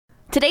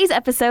Today's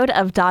episode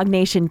of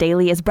DawgNation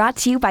Daily is brought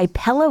to you by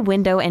Pella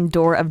Window and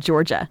Door of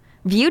Georgia,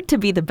 viewed to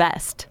be the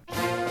best.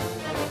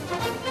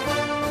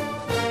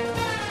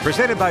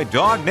 Presented by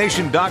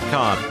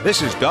DawgNation.com.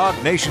 This is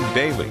DawgNation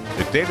Daily,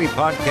 the daily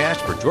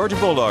podcast for Georgia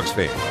Bulldogs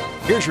fans.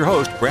 Here's your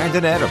host,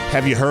 Brandon Adams.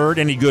 Have you heard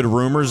any good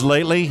rumors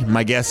lately?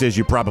 My guess is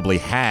you probably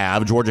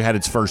have. Georgia had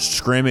its first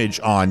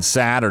scrimmage on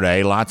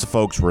Saturday. Lots of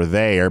folks were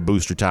there,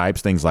 booster types,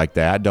 things like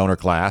that, donor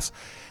class.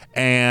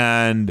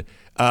 And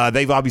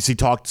they've obviously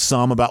talked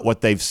some about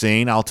what they've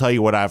seen. I'll tell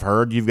you what I've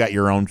heard. You've got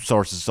your own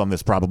sources on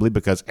this probably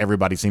because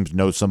everybody seems to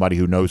know somebody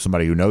who knows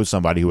somebody who knows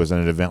somebody who was at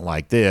an event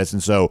like this.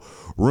 And so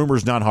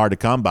rumors not hard to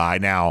come by.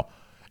 Now,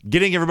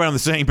 getting everybody on the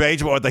same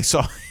page about what they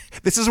saw.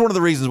 This is one of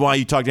the reasons why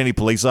you talk to any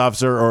police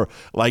officer or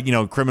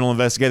criminal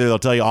investigator. They'll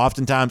tell you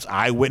oftentimes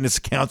eyewitness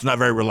accounts are not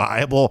very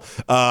reliable.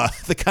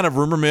 The kind of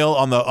rumor mill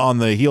on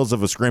the heels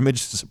of a scrimmage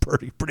is a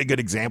pretty good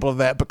example of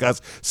that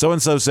because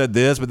so-and-so said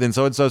this, but then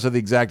so-and-so said the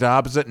exact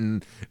opposite.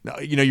 And,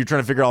 you're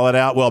trying to figure all that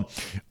out. Well,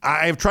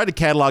 I've tried to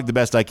catalog the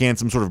best I can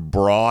some sort of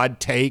broad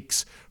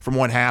takes from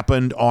what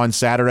happened on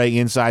Saturday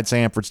inside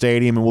Sanford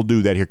Stadium, and we'll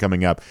do that here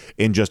coming up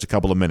in just a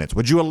couple of minutes.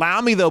 Would you allow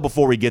me, though,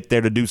 before we get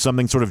there, to do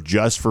something sort of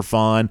just for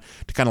fun,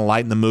 to kind of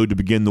lighten the mood to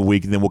begin the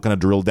week, and then we'll kind of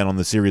drill down on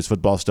the serious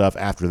football stuff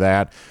after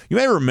that? You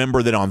may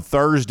remember that on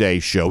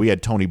Thursday's show, we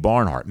had Tony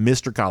Barnhart,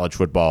 Mr. College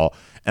Football,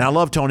 and I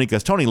love Tony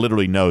because Tony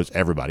literally knows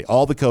everybody,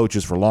 all the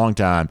coaches for a long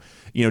time.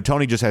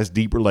 Tony just has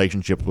deep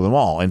relationships with them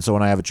all. And so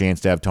when I have a chance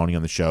to have Tony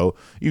on the show,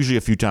 usually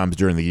a few times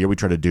during the year, we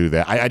try to do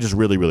that. I just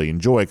really, really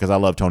enjoy it because I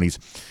love Tony's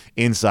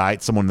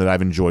insight, someone that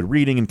I've enjoyed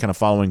reading and kind of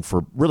following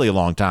for really a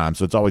long time.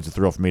 So it's always a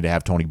thrill for me to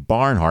have Tony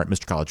Barnhart,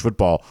 Mr. College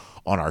Football,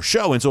 on our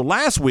show. And so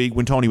last week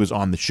when Tony was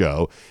on the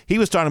show, he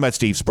was talking about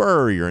Steve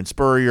Spurrier, and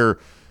Spurrier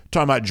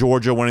talking about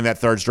Georgia winning that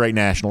third straight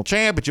national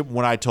championship.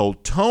 What I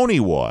told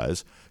Tony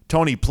was,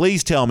 Tony,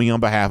 please tell me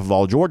on behalf of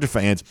all Georgia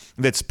fans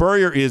that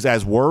Spurrier is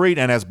as worried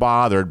and as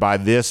bothered by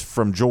this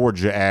from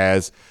Georgia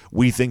as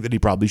we think that he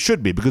probably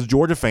should be, because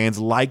Georgia fans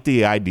like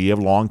the idea of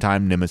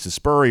longtime nemesis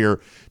Spurrier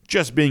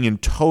just being in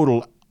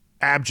total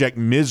abject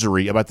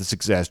misery about the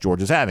success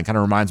Georgia's having. Kind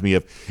of reminds me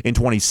of in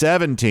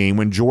 2017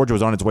 when Georgia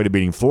was on its way to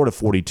beating Florida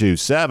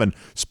 42-7.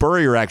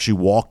 Spurrier actually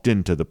walked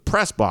into the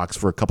press box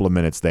for a couple of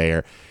minutes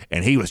there,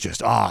 and he was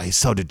just, he's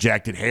so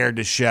dejected, hair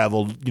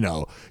disheveled,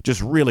 just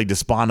really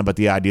despondent about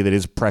the idea that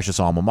his precious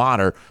alma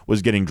mater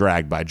was getting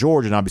dragged by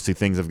Georgia. And obviously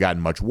things have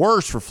gotten much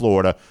worse for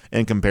Florida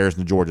in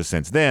comparison to Georgia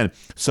since then.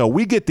 So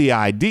we get the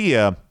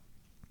idea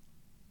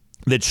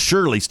that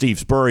surely Steve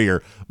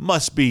Spurrier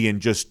must be in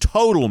just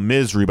total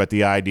misery about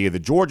the idea that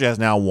Georgia has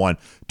now won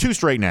 2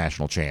 straight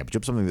national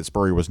championships, something that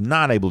Spurrier was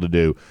not able to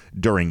do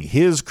during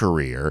his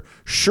career.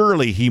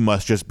 Surely he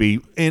must just be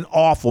in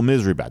awful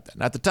misery about that.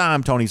 And at the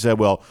time, Tony said,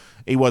 well,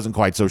 he wasn't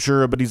quite so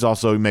sure, but he's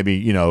also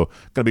maybe, going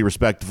to be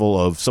respectful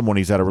of someone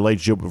he's had a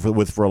relationship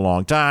with for a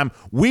long time.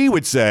 We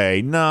would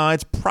say, no,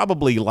 it's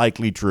probably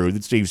likely true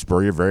that Steve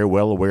Spurrier, very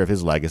well aware of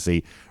his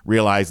legacy,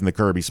 realizing that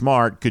Kirby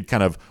Smart could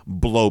kind of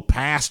blow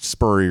past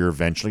Spurrier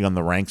eventually on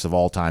the ranks of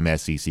all-time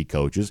SEC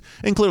coaches.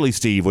 And clearly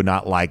Steve would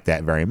not like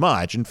that very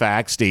much. In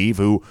fact, Steve,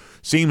 who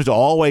seems to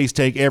always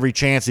take every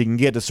chance he can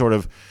get to sort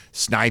of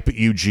snipe at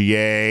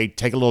UGA,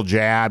 take a little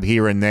jab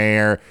here and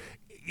there,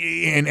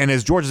 and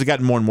as Georgia's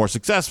gotten more and more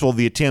successful,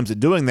 the attempts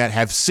at doing that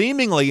have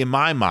seemingly, in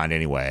my mind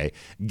anyway,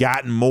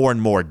 gotten more and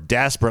more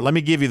desperate. Let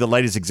me give you the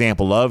latest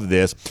example of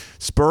this.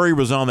 Spurrier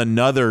was on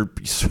another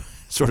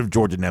sort of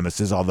Georgia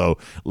nemesis, although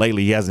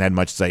lately he hasn't had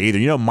much to say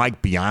either.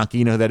 Mike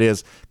Bianchi, who that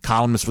is?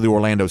 Columnist for the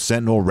Orlando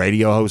Sentinel,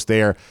 radio host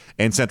there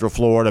in Central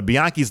Florida.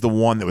 Bianchi's the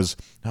one that was,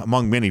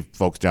 among many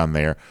folks down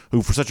there,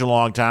 who for such a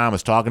long time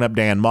was talking up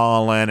Dan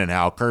Mullen and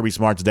how Kirby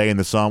Smart's day in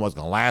the sun wasn't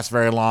going to last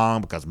very long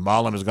because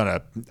Mullen was going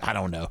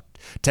to,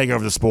 take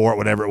over the sport,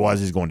 whatever it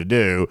was he's going to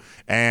do.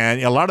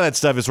 And a lot of that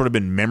stuff has sort of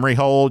been memory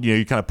hold.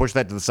 You kind of push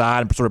that to the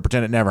side and sort of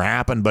pretend it never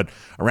happened. But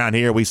around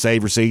here, we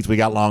save receipts. We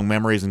got long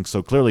memories. And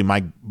so clearly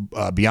Mike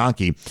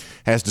Bianchi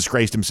has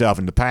disgraced himself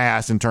in the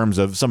past in terms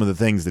of some of the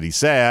things that he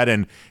said.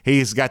 And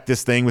he's got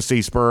this thing with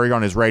Steve Spurrier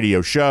on his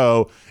radio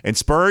show. And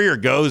Spurrier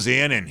goes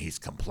in and he's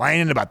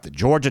complaining about the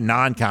Georgia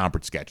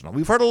non-conference schedule. Now,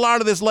 we've heard a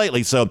lot of this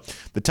lately. So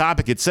the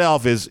topic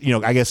itself is,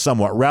 I guess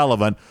somewhat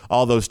relevant,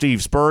 although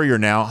Steve Spurrier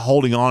now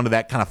holding on to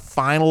that kind of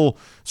final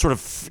sort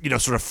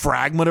of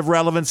fragment of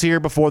relevance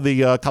here before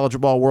the college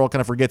football world kind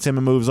of forgets him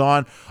and moves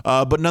on.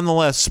 But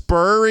nonetheless,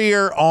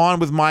 Spurrier on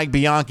with Mike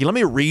Bianchi. Let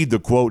me read the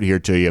quote here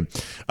to you.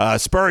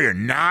 Spurrier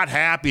not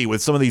happy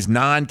with some of these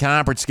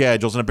non-conference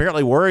schedules and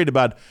apparently worried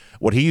about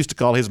what he used to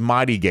call his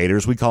mighty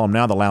Gators. We call them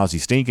now the lousy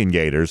stinking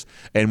Gators,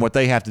 and what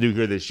they have to do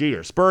here this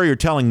year. Spurrier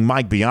telling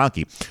Mike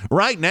Bianchi,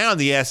 right now in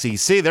the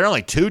SEC, there are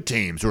only 2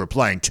 teams who are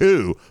playing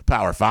 2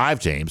 Power 5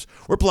 teams.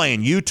 We're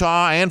playing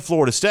Utah and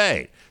Florida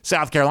State.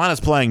 South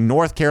Carolina's playing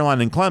North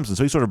Carolina and Clemson,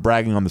 so he's sort of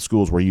bragging on the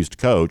schools where he used to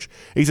coach.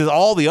 He says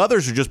all the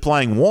others are just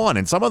playing 1,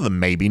 and some of them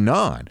maybe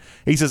none.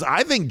 He says,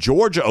 I think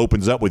Georgia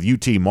opens up with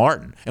UT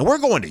Martin, and we're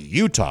going to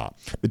Utah,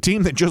 the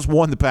team that just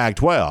won the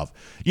Pac-12.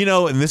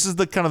 And this is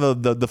the kind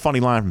of the funny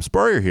line from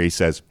Spurrier here. He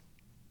says,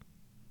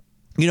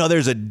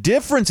 there's a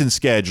difference in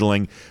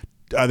scheduling.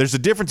 There's a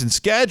difference in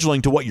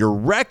scheduling to what your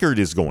record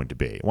is going to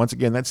be. Once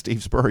again, that's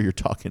Steve Spurrier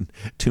talking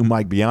to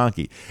Mike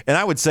Bianchi. And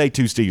I would say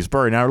to Steve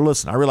Spurrier, now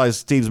listen, I realize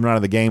Steve's been out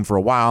of the game for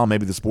a while.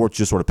 Maybe the sport's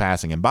just sort of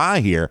passing him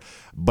by here.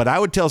 But I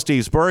would tell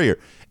Steve Spurrier,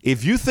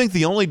 if you think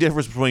the only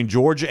difference between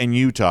Georgia and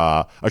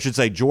Utah, I should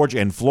say Georgia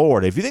and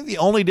Florida, if you think the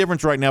only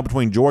difference right now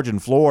between Georgia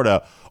and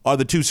Florida are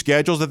the two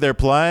schedules that they're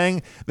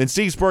playing, then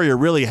Steve Spurrier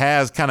really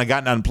has kind of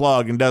gotten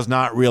unplugged and does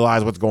not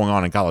realize what's going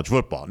on in college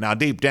football. Now,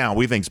 deep down,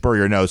 we think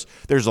Spurrier knows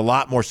there's a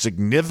lot more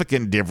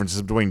significant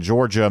differences between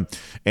Georgia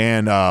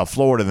and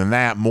Florida than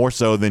that, more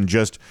so than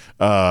just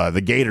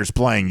the Gators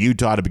playing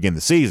Utah to begin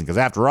the season. Because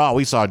after all,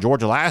 we saw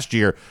Georgia last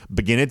year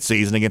begin its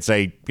season against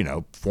a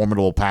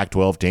formidable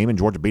Pac-12 team, and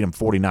Georgia beat them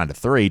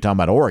 49-3, talking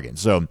about Oregon.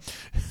 So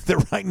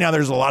right now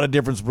there's a lot of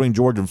difference between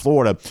Georgia and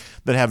Florida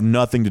that have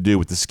nothing to do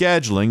with the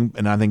scheduling,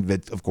 and I think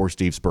that, of course,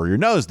 Steve Spurrier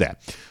knows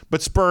that.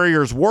 But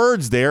Spurrier's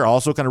words there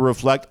also kind of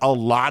reflect a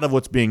lot of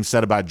what's being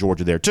said about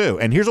Georgia there, too.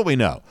 And here's what we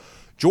know.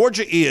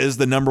 Georgia is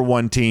the number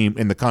one team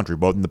in the country,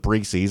 both in the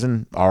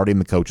preseason, already in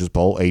the coaches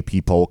poll.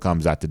 AP poll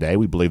comes out today.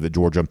 We believe that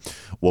Georgia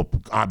will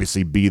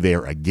obviously be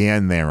there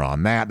again there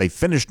on that. They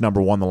finished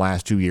number one the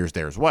last 2 years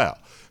there as well.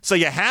 So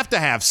you have to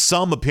have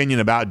some opinion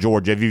about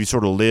Georgia if you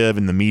sort of live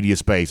in the media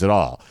space at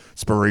all.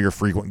 Spurrier,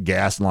 frequent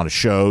guest in a lot of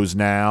shows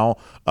now,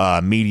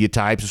 media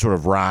types who sort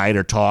of write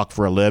or talk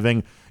for a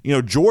living.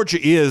 Georgia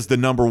is the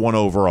number one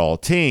overall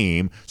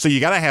team, so you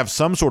got to have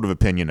some sort of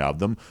opinion of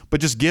them.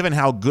 But just given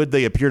how good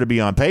they appear to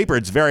be on paper,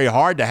 it's very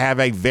hard to have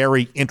a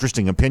very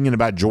interesting opinion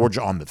about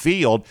Georgia on the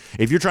field.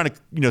 If you're trying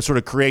to, sort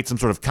of create some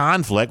sort of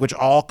conflict, which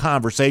all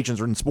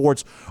conversations in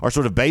sports are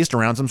sort of based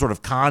around, some sort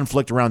of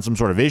conflict around some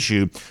sort of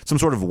issue, some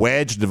sort of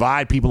wedge to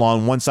divide people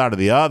on one side or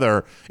the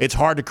other, it's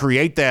hard to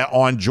create that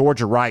on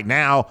Georgia right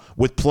now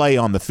with play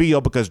on the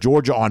field, because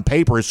Georgia on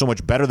paper is so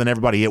much better than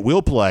everybody it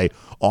will play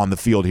on the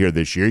field here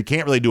this year. You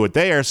can't really do it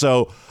there.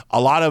 So a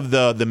lot of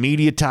the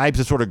media types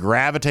have sort of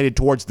gravitated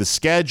towards the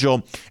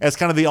schedule as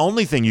kind of the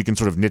only thing you can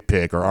sort of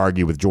nitpick or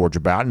argue with Georgia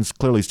about. And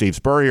clearly Steve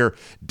Spurrier,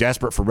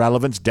 desperate for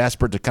relevance,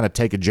 desperate to kind of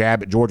take a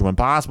jab at Georgia when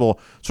possible,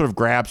 sort of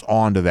grabs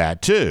onto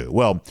that too.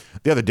 Well,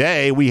 the other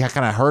day we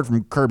kind of heard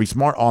from Kirby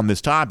Smart on this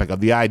topic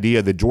of the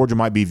idea that Georgia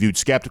might be viewed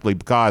skeptically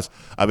because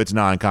of its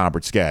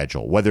non-conference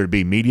schedule, whether it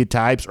be media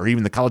types or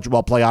even the College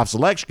Football Playoff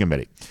Selection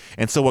Committee.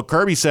 And so what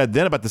Kirby said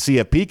then about the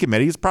CFP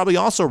committee is probably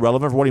also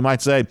relevant for what he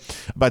might say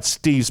about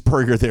Steve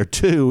Spurrier there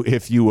too,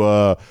 if you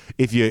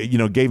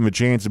gave him a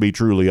chance to be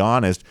truly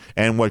honest.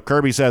 And what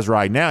Kirby says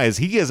right now is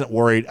he isn't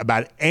worried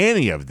about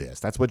any of this.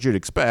 That's what you'd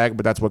expect,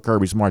 but that's what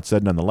Kirby Smart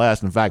said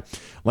nonetheless. In fact,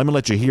 let me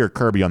let you hear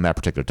Kirby on that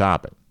particular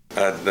topic.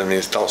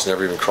 His thoughts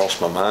never even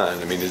crossed my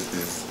mind.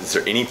 Is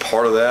there any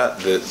part of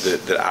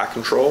that I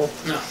control?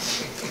 No.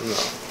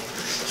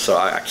 So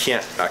I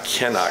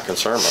cannot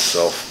concern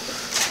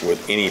myself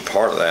with any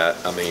part of that.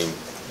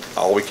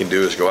 All we can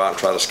do is go out and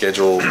try to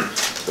schedule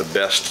the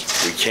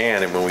best we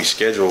can. And when we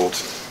scheduled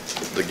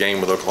the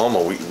game with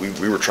Oklahoma,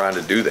 we were trying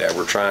to do that.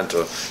 We're trying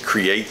to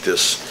create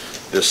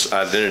this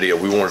identity of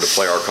we wanted to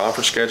play our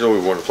conference schedule, we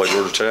wanted to play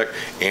Georgia Tech,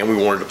 and we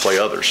wanted to play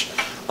others.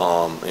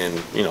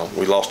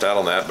 We lost out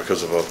on that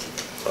because of a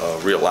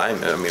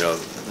realignment.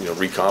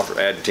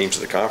 Adding teams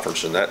to the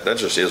conference, and that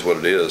just is what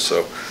it is.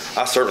 So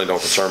I certainly don't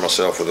concern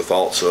myself with the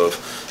thoughts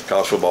of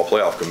College Football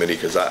Playoff Committee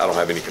because I don't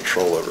have any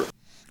control over it.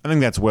 I think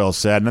that's well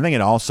said, and I think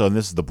it also, and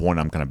this is the point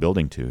I'm kind of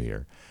building to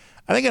here,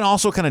 I think it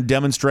also kind of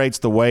demonstrates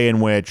the way in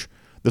which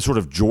the sort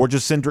of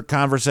Georgia-centric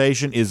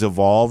conversation is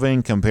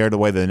evolving compared to the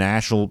way the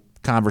national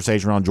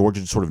conversation around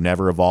Georgia sort of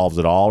never evolves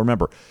at all.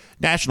 Remember,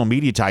 national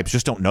media types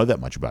just don't know that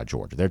much about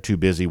Georgia. They're too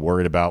busy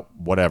worried about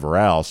whatever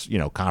else,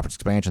 conference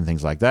expansion,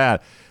 things like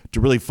that, to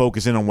really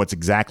focus in on what's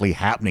exactly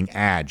happening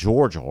at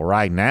Georgia. Well,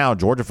 right now,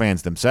 Georgia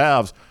fans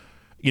themselves,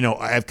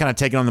 I've kind of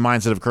taken on the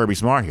mindset of Kirby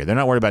Smart here. They're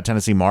not worried about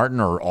Tennessee Martin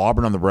or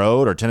Auburn on the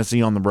road or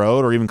Tennessee on the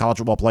road or even college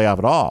football playoff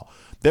at all.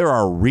 There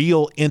are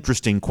real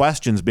interesting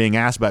questions being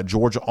asked about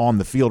Georgia on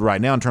the field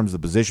right now in terms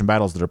of the position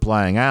battles that are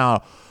playing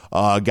out.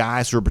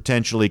 Guys who are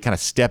potentially kind of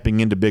stepping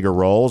into bigger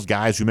roles,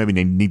 guys who maybe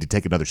need to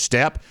take another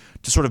step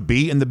to sort of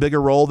be in the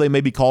bigger role they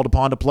may be called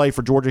upon to play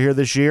for Georgia here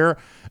this year.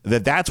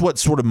 That's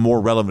what's sort of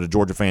more relevant to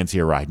Georgia fans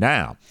here right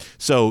now.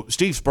 So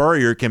Steve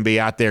Spurrier can be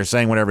out there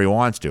saying whatever he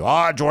wants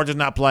to. Georgia's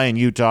not playing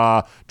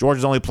Utah.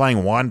 Georgia's only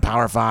playing one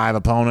Power 5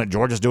 opponent.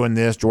 Georgia's doing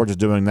this. Georgia's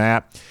doing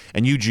that.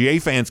 And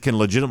UGA fans can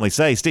legitimately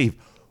say, Steve,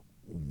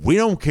 we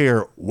don't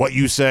care what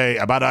you say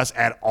about us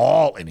at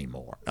all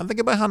anymore. And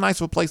think about how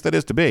nice of a place that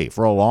is to be.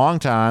 For a long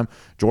time,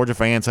 Georgia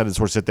fans had to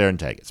sort of sit there and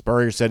take it.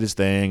 Spurrier said his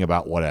thing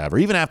about whatever.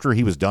 Even after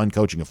he was done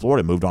coaching in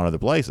Florida and moved on to other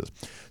places,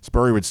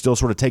 Spurrier would still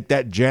sort of take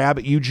that jab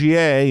at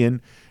UGA, and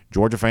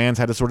Georgia fans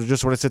had to sort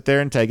of sit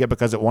there and take it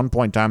because at one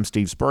point in time,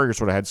 Steve Spurrier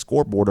sort of had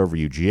scoreboard over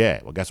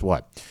UGA. Well, guess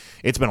what?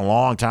 It's been a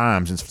long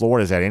time since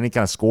Florida's had any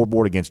kind of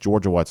scoreboard against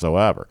Georgia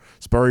whatsoever.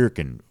 Spurrier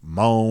can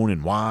moan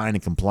and whine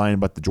and complain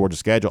about the Georgia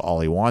schedule all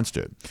he wants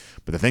to.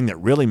 But the thing that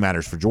really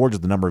matters for Georgia is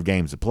the number of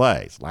games it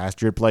plays.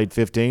 Last year it played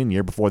 15. The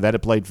year before that it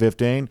played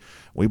 15.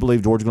 We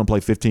believe Georgia's going to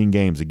play 15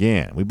 games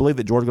again. We believe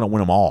that Georgia's going to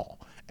win them all.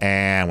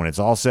 And when it's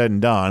all said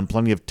and done,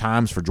 plenty of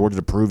times for Georgia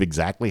to prove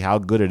exactly how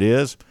good it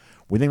is.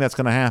 We think that's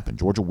going to happen.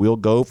 Georgia will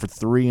go for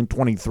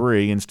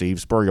 3-23, and Steve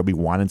Spurrier will be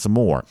whining some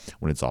more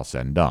when it's all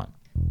said and done.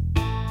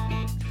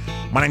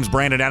 My name's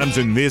Brandon Adams,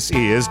 and this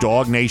is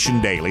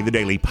DawgNation Daily, the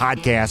daily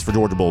podcast for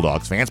Georgia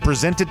Bulldogs fans,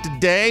 presented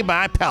today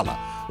by Pella,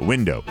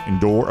 window and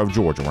door of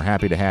Georgia. We're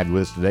happy to have you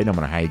with us today, no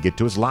matter how you get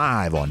to us,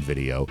 live on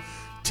video,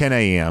 10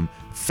 a.m.,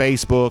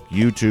 Facebook,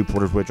 YouTube,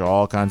 Twitter, Twitch,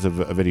 all kinds of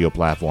video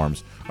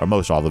platforms, or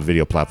most all the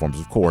video platforms,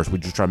 of course. We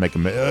just try to make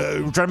them,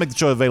 try to make the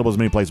show available as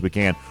many places as we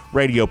can.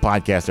 Radio,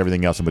 podcast,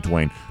 everything else in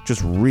between.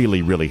 Just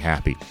really, really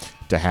happy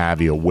to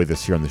have you with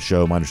us here on the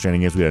show. My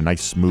understanding is we had a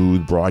nice,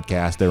 smooth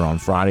broadcast there on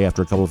Friday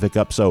after a couple of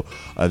hiccups, so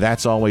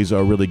that's always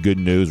really good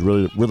news.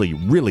 Really, really,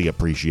 really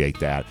appreciate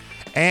that.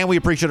 And we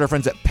appreciate our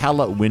friends at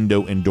Pella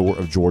Window and Door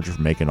of Georgia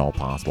for making all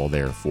possible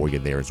there for you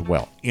there as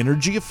well.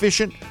 Energy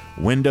efficient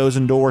windows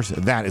and doors,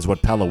 that is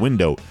what Pella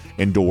Window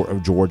and Door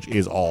of Georgia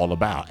is all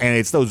about. And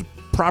it's those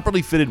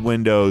properly fitted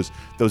windows,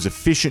 those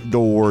efficient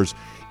doors.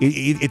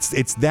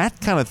 It's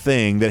that kind of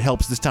thing that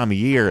helps this time of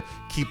year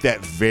keep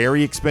that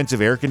very expensive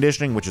air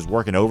conditioning, which is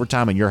working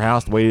overtime in your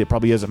house the way it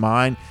probably is at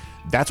mine.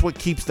 That's what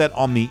keeps that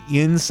on the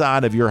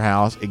inside of your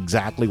house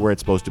exactly where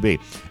it's supposed to be.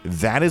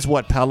 That is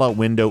what Pella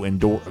Window and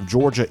Door of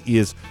Georgia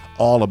is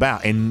all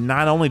about. And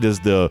not only do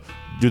the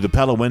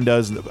Pella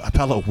windows and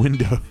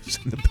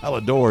the Pella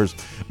doors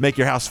make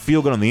your house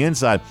feel good on the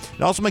inside,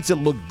 it also makes it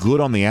look good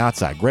on the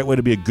outside. Great way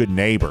to be a good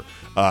neighbor.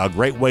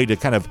 Great way to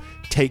kind of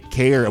take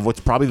care of what's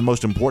probably the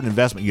most important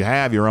investment you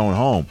have, your own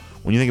home.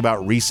 When you think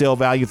about resale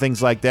value,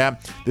 things like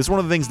that, this is one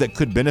of the things that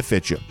could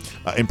benefit you.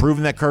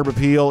 Improving that curb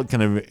appeal,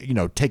 kind of,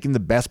 taking the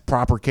best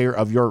proper care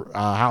of your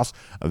house.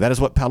 That is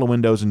what Pella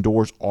Windows and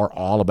Doors are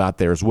all about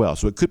there as well.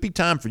 So it could be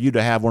time for you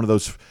to have one of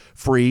those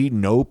free,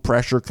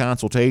 no-pressure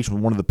consultations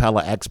with one of the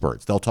Pella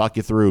experts. They'll talk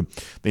you through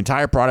the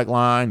entire product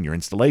line, your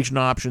installation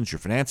options, your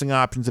financing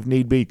options if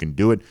need be. You can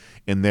do it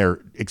in their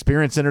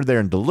experience center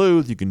there in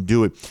Duluth. You can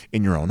do it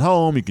in your own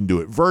home. You can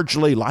do it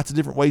virtually. Lots of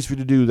different ways for you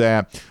to do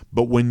that.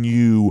 But when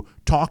you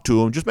talk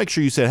to them, just make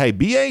sure you said, hey,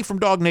 BA from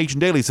DawgNation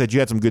Daily said you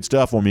had some good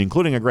stuff for me,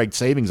 including a great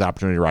savings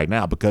opportunity right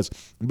now, because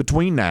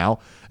between now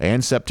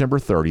and September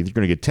 30th, you're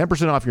going to get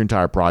 10% off your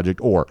entire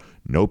project, or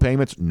no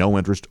payments, no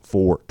interest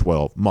for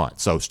 12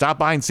 months. So stop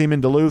by and see them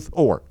in Duluth,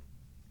 or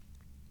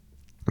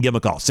give them a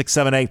call,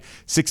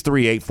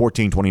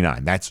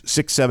 678-638-1429. That's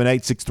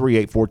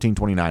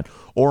 678-638-1429,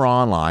 or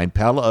online,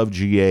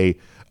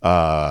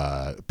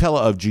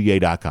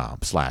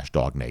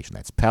 PellaofGA.com/DawgNation.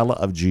 That's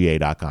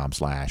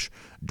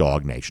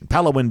PellaofGA.com/DawgNation.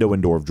 Pella Window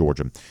and Door of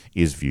Georgia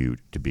is viewed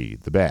to be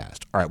the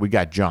best. All right, we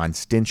got Jon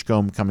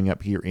Stinchcomb coming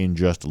up here in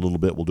just a little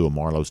bit. We'll do a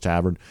Marlowe's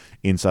Tavern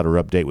insider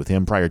update with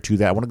him. Prior to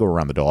that, I want to go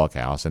around the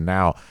doghouse, and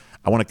now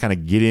I want to kind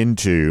of get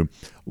into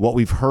what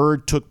we've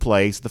heard took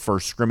place, the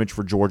first scrimmage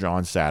for Georgia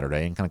on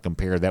Saturday, and kind of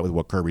compare that with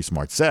what Kirby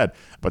Smart said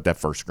about that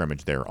first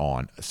scrimmage there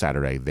on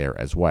Saturday there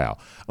as well.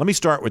 Let me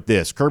start with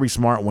this. Kirby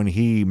Smart, when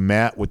he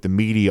met with the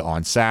media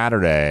on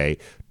Saturday,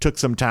 took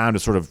some time to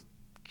sort of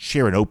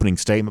share an opening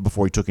statement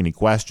before he took any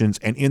questions.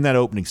 And in that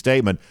opening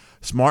statement,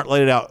 Smart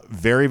laid it out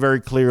very,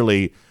 very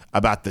clearly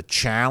about the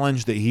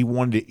challenge that he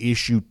wanted to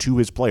issue to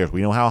his players.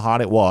 We know how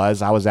hot it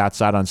was. I was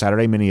outside on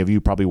Saturday. Many of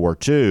you probably were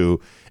too.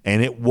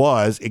 And it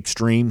was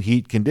extreme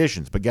heat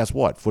conditions. But guess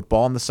what?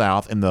 Football in the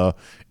South in the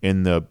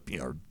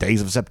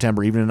days of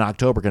September, even in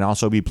October, can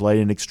also be played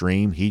in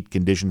extreme heat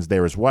conditions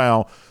there as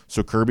well.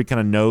 So Kirby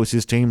kind of knows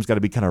his team's got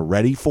to be kind of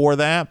ready for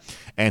that.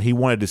 And he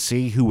wanted to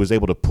see who was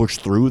able to push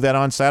through that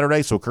on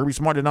Saturday. So Kirby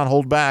Smart did not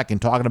hold back in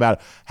talking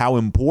about how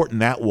important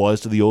that was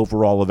to the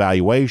overall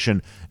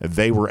evaluation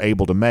they were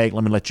able to make.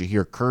 Let me let you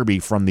hear Kirby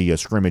from the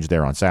scrimmage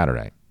there on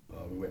Saturday.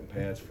 We went in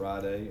pads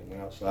Friday and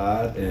went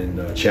outside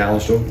and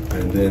challenged them,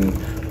 and then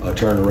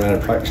turned around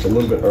and practiced a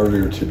little bit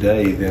earlier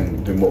today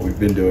than what we've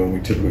been doing.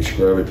 We typically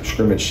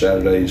scrimmage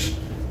Saturdays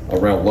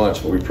around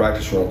lunch, but we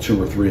practiced around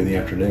 2 or 3 in the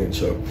afternoon.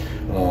 So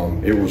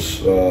it was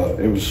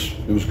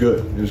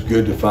good. It was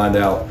good to find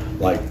out,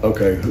 like,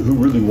 okay, who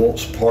really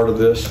wants part of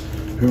this?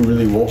 Who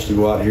really wants to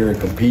go out here and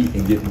compete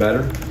and get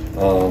better?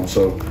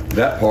 So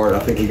that part, I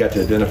think we got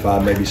to identify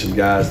maybe some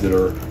guys that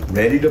are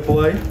ready to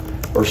play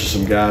versus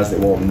some guys that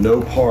want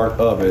no part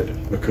of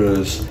it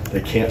because they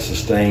can't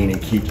sustain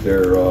and keep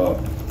their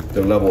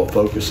level of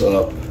focus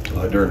up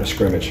during the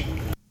scrimmage.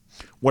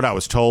 What I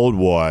was told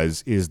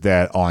is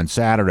that on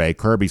Saturday,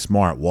 Kirby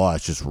Smart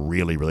was just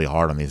really, really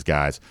hard on these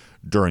guys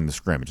during the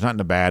scrimmage. Not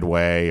in a bad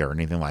way or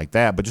anything like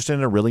that, but just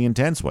in a really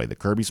intense way. That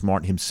Kirby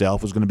Smart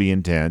himself was going to be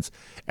intense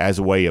as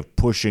a way of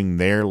pushing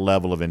their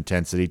level of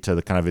intensity to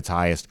the kind of its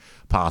highest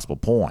possible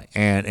point.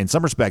 And in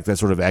some respects, that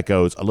sort of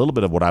echoes a little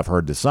bit of what I've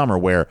heard this summer,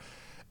 where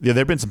there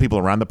have been some people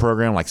around the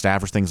program, like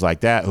staffers, things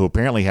like that, who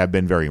apparently have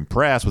been very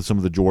impressed with some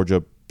of the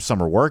Georgia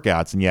summer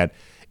workouts, and yet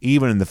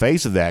even in the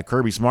face of that,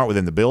 Kirby Smart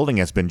within the building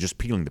has been just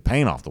peeling the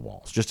paint off the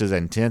walls, just as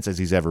intense as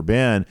he's ever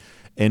been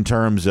in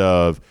terms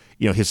of,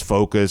 his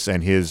focus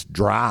and his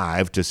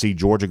drive to see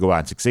Georgia go out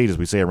and succeed. As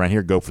we say around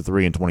here, go for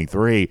 3 and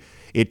 23.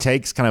 it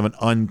takes kind of an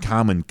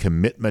uncommon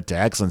commitment to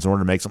excellence in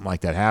order to make something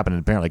like that happen.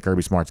 And apparently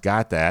Kirby Smart's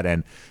got that.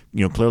 And,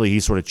 clearly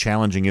he's sort of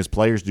challenging his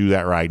players to do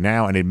that right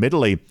now. And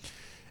admittedly,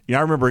 I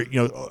remember,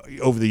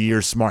 over the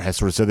years, Smart has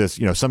sort of said this,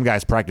 some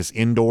guys practice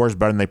indoors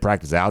better than they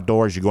practice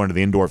outdoors. You go into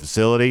the indoor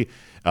facility,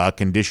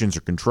 conditions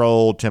are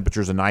controlled,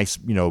 temperature's a nice,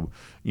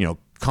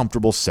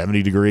 comfortable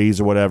 70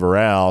 degrees or whatever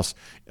else.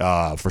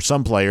 For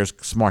some players,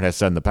 Smart has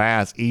said in the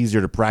past,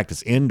 easier to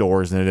practice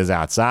indoors than it is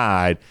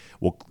outside.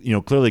 Well,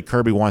 clearly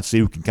Kirby wants to see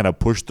who can kind of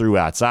push through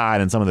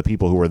outside, and some of the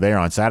people who were there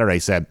on Saturday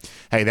said,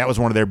 hey, that was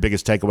one of their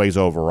biggest takeaways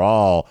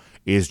overall,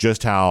 is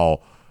just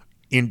how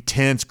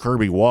intense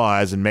Kirby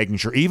was and making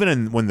sure,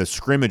 even when the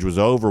scrimmage was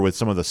over with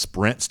some of the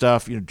sprint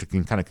stuff, to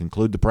kind of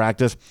conclude the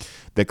practice,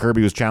 that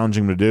Kirby was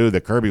challenging him to do,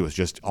 that Kirby was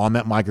just on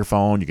that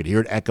microphone. You could hear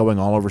it echoing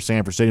all over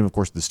Sanford Stadium. Of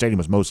course, the stadium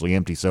was mostly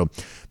empty, so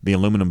the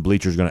aluminum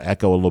bleachers are going to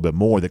echo a little bit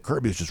more. That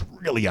Kirby was just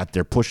really out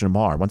there pushing him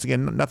hard. Once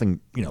again, nothing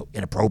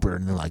inappropriate or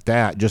anything like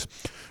that, just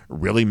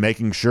really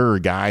making sure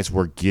guys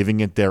were giving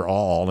it their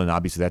all, and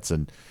obviously that's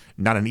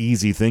not an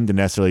easy thing to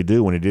necessarily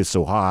do when it is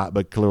so hot,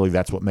 but clearly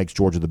that's what makes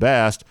Georgia the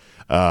best,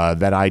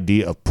 that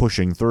idea of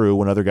pushing through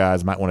when other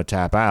guys might want to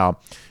tap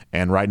out.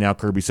 And right now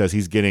Kirby says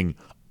he's getting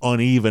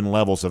uneven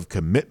levels of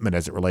commitment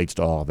as it relates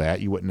to all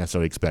that. You wouldn't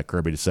necessarily expect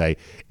Kirby to say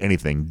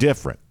anything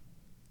different.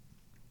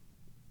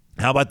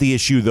 How about the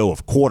issue, though,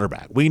 of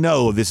quarterback? We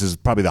know this is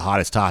probably the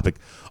hottest topic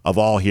of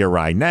all here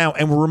right now,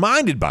 and we're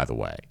reminded, by the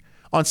way,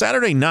 on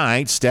Saturday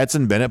night,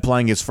 Stetson Bennett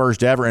playing his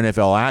first ever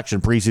NFL action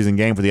preseason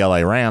game for the LA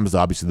Rams,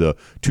 obviously the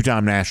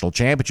two-time national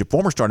championship,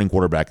 former starting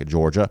quarterback at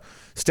Georgia.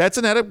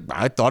 Stetson had,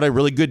 I thought, a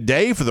really good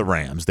day for the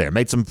Rams there.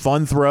 Made some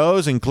fun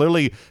throws and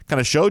clearly kind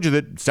of showed you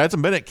that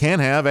Stetson Bennett can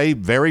have a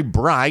very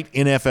bright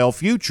NFL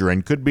future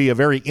and could be a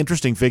very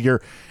interesting figure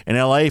in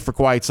LA for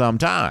quite some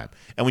time.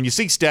 And when you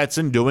see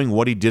Stetson doing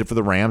what he did for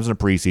the Rams in a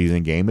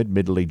preseason game,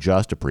 admittedly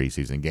just a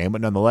preseason game,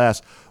 but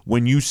nonetheless,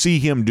 when you see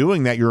him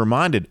doing that, you're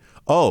reminded,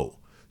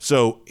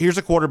 so here's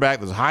a quarterback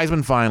that's a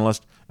Heisman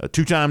finalist, a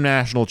two-time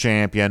national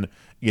champion,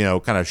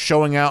 kind of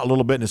showing out a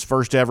little bit in his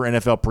first ever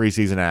NFL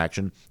preseason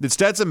action, that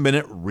Stetson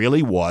Bennett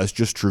really was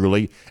just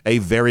truly a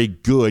very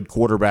good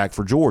quarterback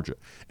for Georgia.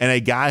 And a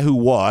guy who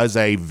was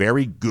a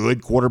very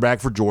good quarterback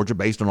for Georgia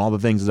based on all the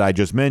things that I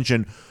just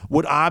mentioned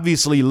would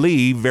obviously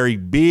leave very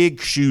big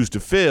shoes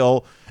to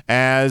fill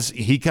as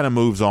he kind of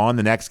moves on,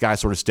 the next guy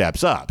sort of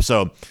steps up.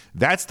 So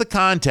that's the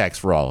context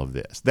for all of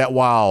this, that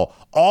while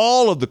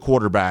all of the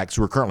quarterbacks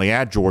who are currently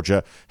at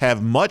Georgia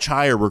have much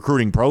higher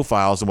recruiting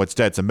profiles than what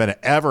Stetson Bennett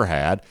ever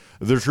had,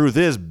 the truth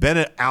is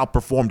Bennett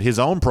outperformed his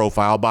own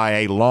profile by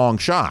a long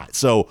shot.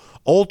 So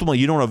ultimately,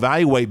 you don't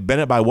evaluate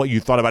Bennett by what you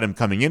thought about him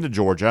coming into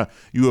Georgia.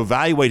 You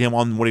evaluate him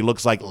on what he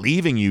looks like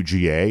leaving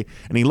UGA,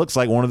 and he looks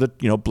like one of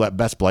the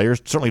best players,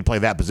 certainly to play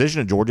that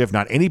position at Georgia, if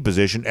not any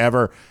position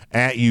ever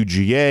at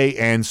UGA.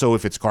 And so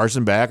if it's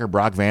Carson Beck or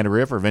Brock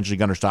Vandagriff or eventually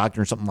Gunnar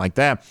Stockton or something like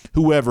that,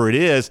 whoever it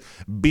is,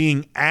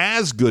 being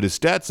as good as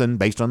Stetson,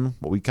 based on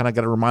what we kind of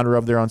got a reminder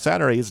of there on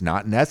Saturday, is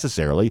not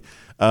necessarily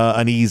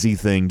an easy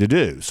thing to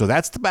do. So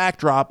that's the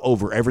backdrop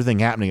over everything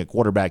happening at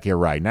quarterback here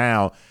right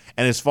now.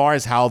 And as far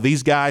as how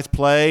these guys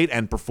played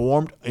and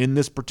performed in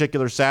this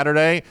particular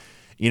Saturday,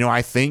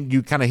 I think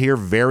you kind of hear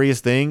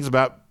various things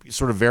about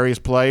sort of various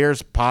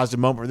players.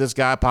 Positive moment for this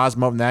guy, positive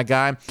moment for that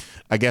guy.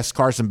 I guess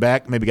Carson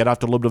Beck maybe got off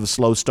to a little bit of a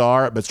slow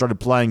start, but started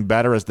playing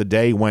better as the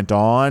day went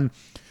on.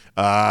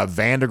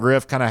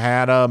 Vandagriff kind of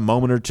had a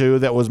moment or two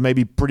that was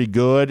maybe pretty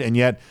good, and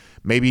yet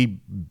maybe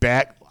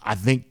Beck, I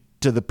think,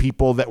 to the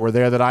people that were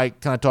there that I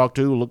kind of talked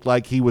to, looked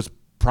like he was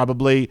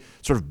probably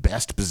sort of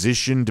best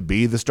positioned to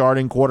be the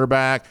starting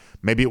quarterback.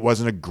 Maybe it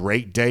wasn't a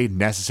great day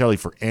necessarily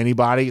for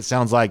anybody. It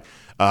sounds like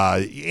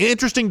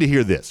interesting to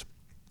hear this.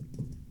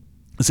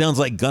 It sounds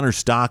like Gunnar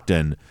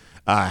Stockton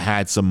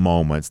had some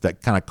moments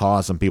that kind of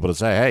caused some people to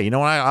say, hey, you know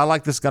what, I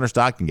like this Gunnar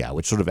Stockton guy,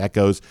 which sort of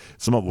echoes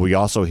some of what we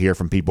also hear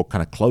from people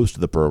kind of close to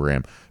the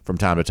program from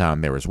time to time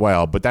there as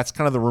well. But that's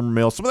kind of the rumor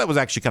mill. Some of that was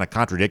actually kind of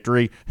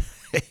contradictory.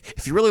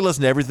 If you really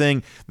listen to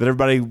everything that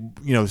everybody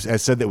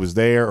has said that was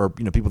there, or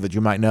people that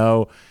you might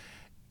know,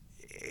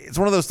 it's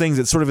one of those things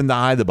that's sort of in the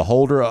eye of the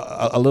beholder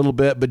a little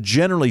bit. But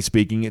generally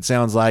speaking, it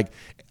sounds like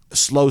a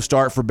slow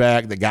start for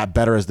Beck that got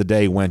better as the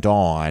day went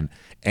on,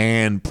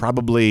 and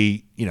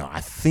probably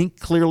I think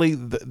clearly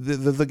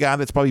the guy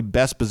that's probably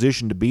best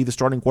positioned to be the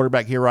starting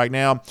quarterback here right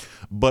now.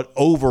 But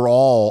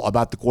overall,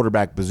 about the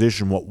quarterback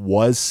position, what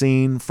was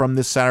seen from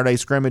this Saturday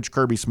scrimmage,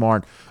 Kirby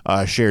Smart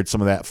shared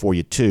some of that for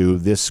you too.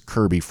 This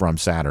Kirby from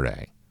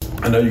Saturday.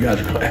 I know you guys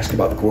are going to ask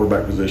about the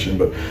quarterback position,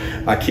 but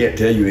I can't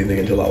tell you anything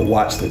until I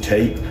watch the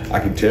tape. I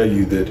can tell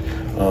you that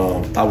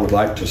I would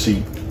like to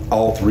see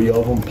all three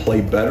of them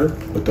play better,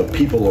 but the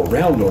people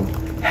around them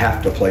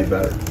have to play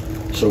better.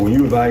 So when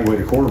you evaluate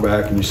a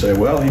quarterback and you say,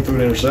 well, he threw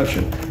an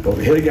interception, well, if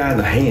he hit a guy in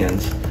the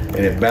hands and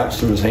it bounced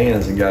through his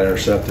hands and got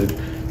intercepted,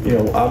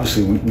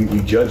 obviously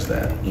we judge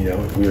that.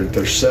 If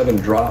there's 7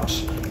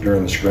 drops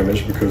during the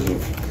scrimmage because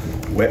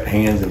of wet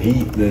hands and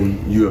heat,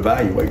 then you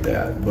evaluate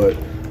that. But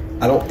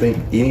I don't think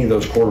any of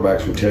those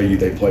quarterbacks would tell you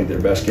they played their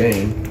best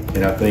game.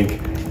 And I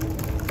think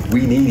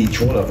we need each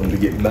one of them to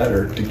get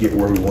better to get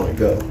where we want to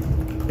go.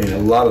 And a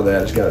lot of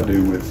that has got to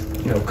do with,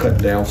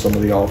 cutting down some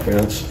of the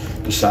offense,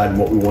 deciding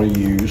what we want to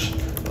use,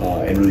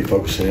 and really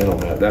focusing in on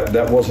that.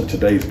 That wasn't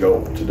today's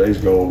goal. Today's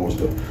goal was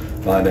to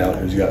find out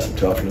who's got some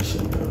toughness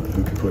and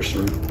who can push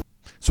through.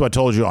 So I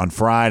told you on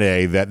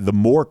Friday that the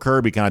more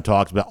Kirby kind of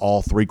talks about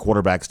all three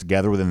quarterbacks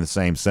together within the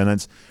same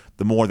sentence,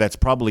 the more that's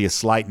probably a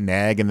slight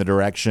nag in the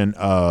direction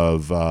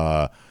of,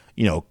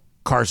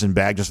 Carson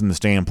Beck, just from the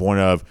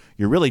standpoint of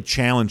you're really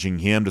challenging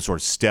him to sort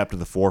of step to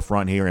the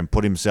forefront here and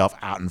put himself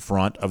out in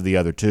front of the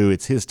other two.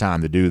 It's his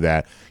time to do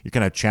that. You're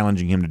kind of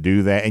challenging him to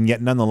do that. And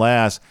yet,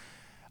 nonetheless,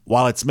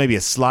 while it's maybe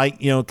a slight,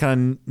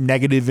 kind of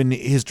negative in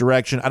his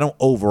direction, I don't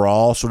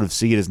overall sort of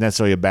see it as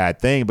necessarily a bad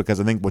thing,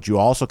 because I think what you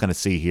also kind of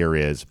see here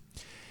is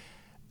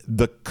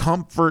the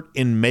comfort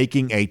in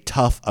making a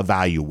tough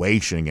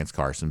evaluation against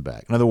Carson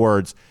Beck. In other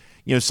words,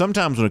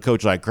 sometimes when a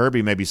coach like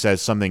Kirby maybe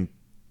says something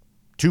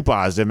too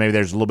positive, maybe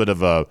there's a little bit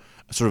of a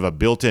sort of a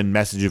built-in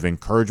message of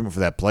encouragement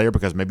for that player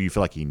because maybe you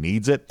feel like he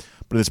needs it.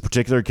 But in this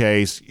particular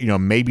case,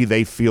 maybe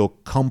they feel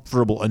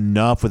comfortable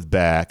enough with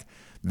Beck,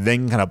 they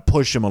can kind of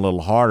push him a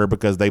little harder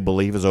because they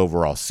believe his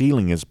overall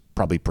ceiling is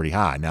probably pretty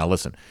high. Now,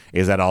 listen,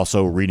 is that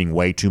also reading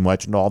way too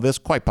much into all this?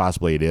 Quite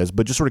possibly it is,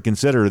 but just sort of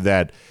consider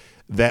that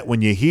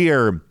when you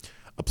hear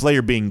a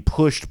player being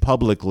pushed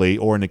publicly,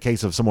 or in the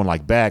case of someone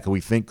like Beck, who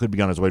we think could be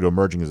on his way to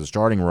emerging as a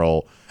starting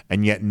role,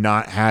 and yet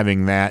not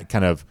having that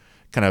kind of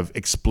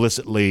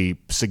explicitly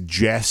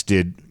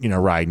suggested,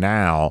 right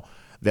now,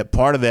 that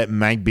part of that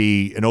might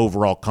be an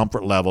overall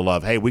comfort level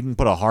of, hey, we can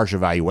put a harsh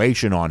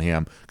evaluation on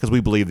him because we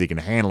believe they can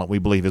handle it. We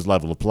believe his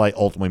level of play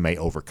ultimately may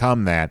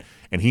overcome that,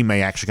 and he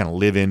may actually kind of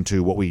live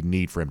into what we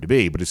need for him to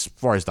be. But as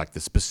far as like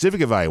the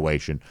specific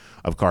evaluation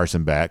of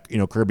Carson Beck,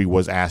 Kirby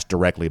was asked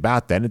directly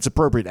about that, and it's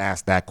appropriate to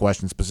ask that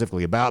question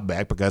specifically about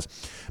Beck because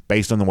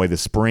based on the way the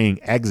spring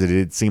exited,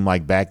 it seemed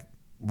like Beck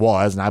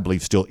was, and I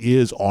believe still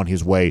is, on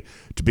his way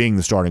to being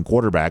the starting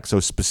quarterback.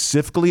 So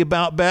specifically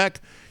about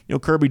Beck,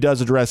 Kirby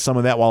does address some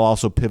of that while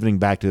also pivoting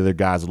back to the other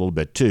guys a little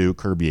bit too.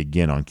 Kirby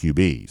again on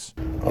QBs.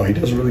 Oh, he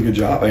does a really good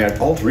job.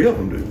 All three of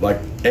them do. Like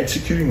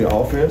executing the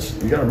offense,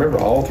 you got to remember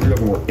all three of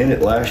them were in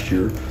it last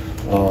year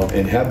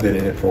and have been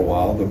in it for a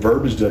while. The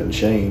verbiage doesn't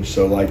change.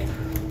 So,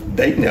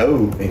 they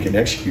know and can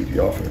execute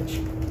the offense.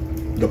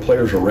 The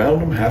players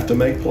around them have to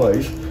make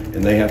plays,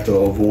 and they have to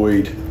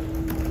avoid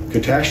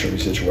catastrophe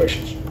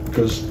situations.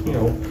 Because,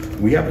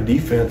 we have a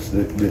defense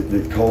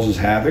that causes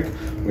havoc.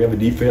 We have a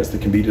defense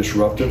that can be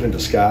disruptive in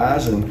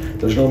disguise, and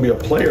there's going to be a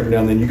play every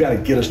now and then. You got to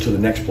get us to the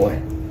next play.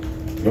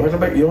 You don't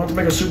have to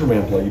make a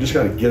Superman play. You just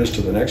got to get us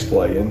to the next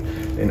play.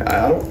 And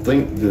I don't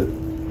think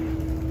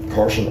that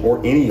Carson or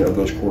any of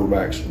those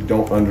quarterbacks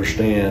don't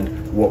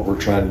understand what we're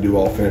trying to do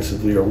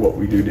offensively or what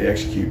we do to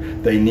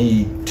execute. They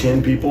need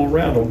 10 people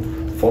around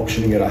them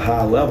functioning at a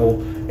high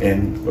level,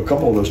 and a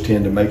couple of those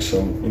 10 to make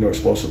some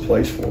explosive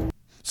plays for them.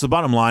 So the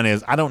bottom line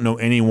is, I don't know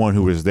anyone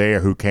who was there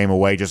who came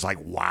away just like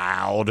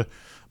wowed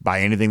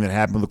by anything that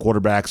happened with the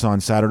quarterbacks on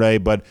Saturday.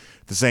 But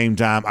at the same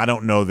time, I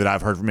don't know that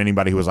I've heard from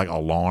anybody who was like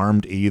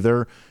alarmed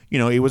either.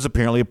 It was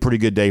apparently a pretty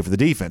good day for the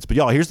defense. But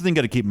y'all, here's the thing you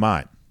got to keep in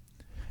mind.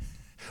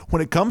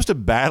 When it comes to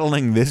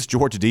battling this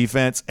Georgia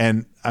defense,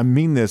 and I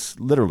mean this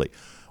literally,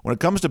 when it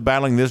comes to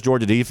battling this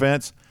Georgia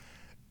defense,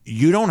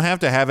 you don't have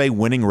to have a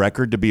winning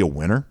record to be a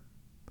winner.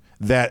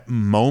 That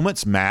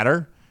moments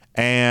matter.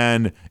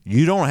 And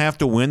you don't have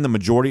to win the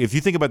majority. If you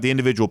think about the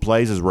individual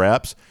plays as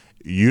reps,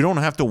 you don't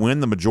have to win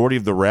the majority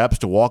of the reps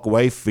to walk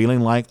away feeling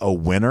like a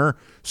winner.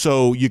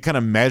 So you kind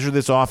of measure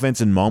this offense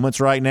in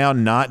moments right now,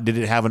 not did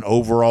it have an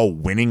overall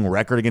winning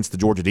record against the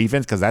Georgia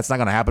defense, because that's not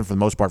going to happen for the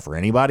most part for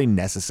anybody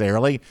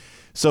necessarily.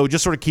 So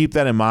just sort of keep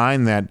that in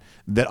mind, that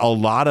a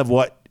lot of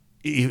what,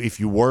 if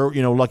you were,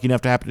 lucky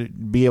enough to happen to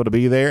be able to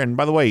be there. And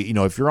by the way,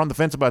 if you're on the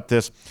fence about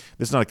this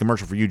is not a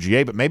commercial for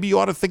UGA, but maybe you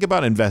ought to think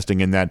about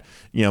investing in that,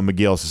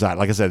 McGill Society.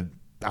 Like I said,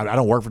 I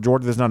don't work for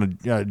Georgia. This is not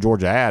a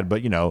Georgia ad,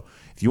 but,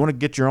 if you want to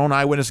get your own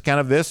eyewitness account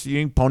of this, you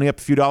can pony up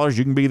a few dollars.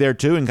 You can be there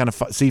too and kind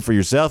of see for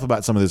yourself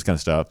about some of this kind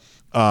of stuff.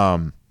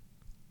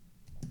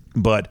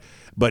 But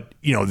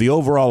the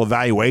overall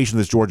evaluation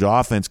of this Georgia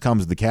offense comes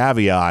with the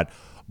caveat,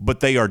 but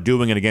they are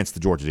doing it against the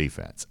Georgia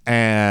defense.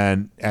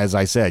 And as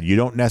I said, you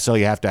don't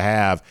necessarily have to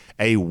have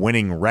a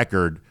winning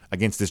record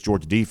against this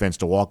Georgia defense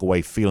to walk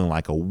away feeling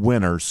like a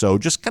winner. So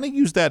just kind of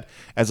use that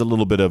as a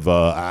little bit of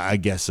a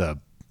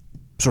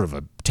sort of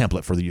a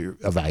template for the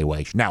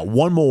evaluation. Now,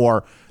 one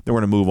more, then we're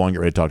going to move on, get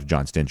ready to talk to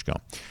Jon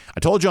Stinchcomb. I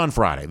told you on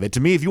Friday that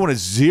to me, if you want to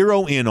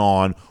zero in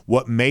on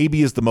what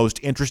maybe is the most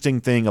interesting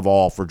thing of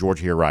all for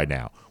Georgia here right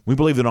now, we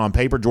believe that on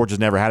paper, Georgia's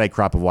never had a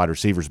crop of wide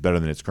receivers better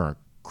than its current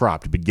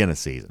crop to begin a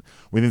season.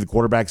 We think the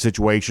quarterback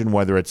situation,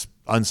 whether it's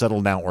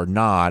unsettled now or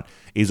not,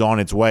 is on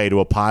its way to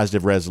a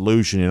positive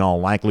resolution in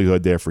all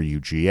likelihood there for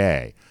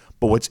UGA.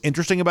 But what's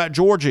interesting about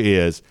Georgia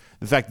is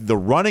the fact that the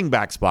running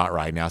back spot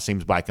right now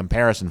seems by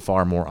comparison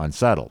far more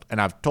unsettled.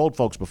 And I've told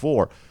folks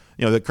before,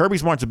 that Kirby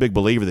Smart's a big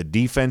believer that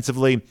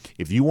defensively,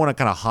 if you want to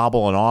kind of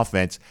hobble an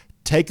offense,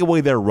 take away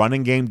their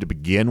running game to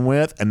begin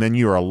with, and then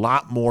you're a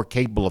lot more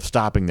capable of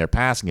stopping their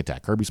passing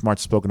attack. Kirby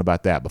Smart's spoken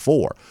about that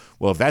before.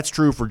 Well, if that's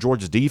true for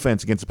Georgia's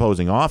defense against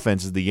opposing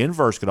offenses, the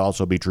inverse could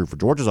also be true for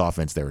Georgia's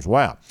offense there as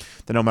well.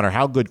 That no matter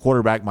how good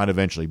quarterback might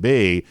eventually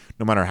be,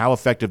 no matter how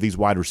effective these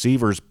wide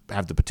receivers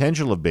have the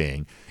potential of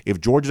being, if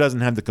Georgia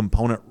doesn't have the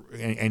component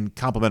and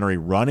complementary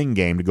running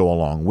game to go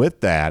along with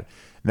that,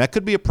 that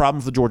could be a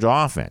problem for the Georgia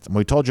offense. And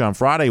what we told you on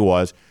Friday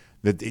was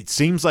that it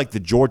seems like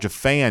the Georgia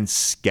fans'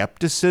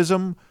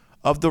 skepticism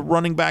of the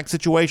running back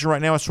situation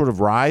right now is sort of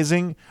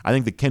rising. I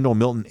think the Kendall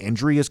Milton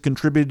injury has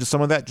contributed to some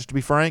of that, just to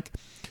be frank.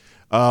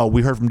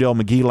 We heard from Dale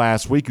McGee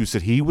last week, who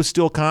said he was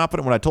still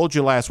confident. What I told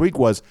you last week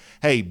was,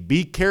 hey,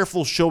 be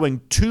careful showing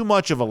too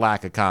much of a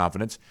lack of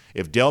confidence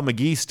if Dale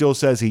McGee still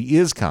says he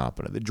is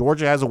confident. That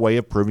Georgia has a way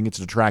of proving its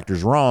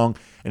detractors wrong,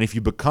 and if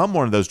you become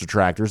one of those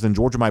detractors, then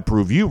Georgia might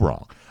prove you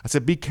wrong. I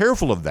said, be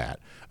careful of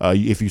that.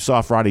 If you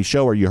saw Friday's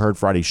show or you heard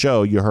Friday's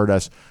show, you heard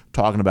us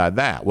talking about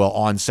that. Well,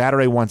 on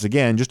Saturday, once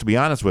again, just to be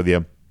honest with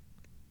you,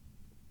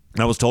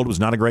 I was told it was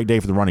not a great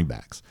day for the running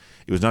backs.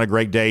 It was not a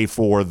great day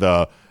for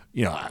the,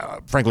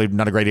 frankly,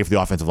 not a great day for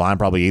the offensive line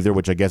probably either,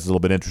 which I guess is a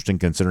little bit interesting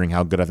considering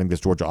how good I think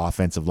this Georgia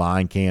offensive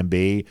line can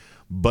be.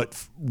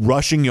 But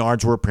rushing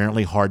yards were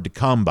apparently hard to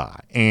come by.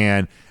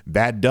 And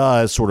that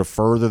does sort of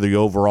further the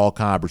overall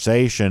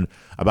conversation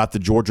about the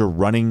Georgia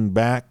running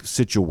back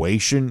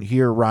situation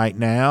here right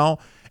now.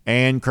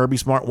 And Kirby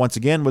Smart, once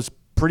again, was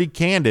pretty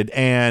candid.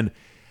 And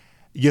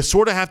you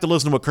sort of have to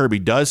listen to what Kirby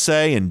does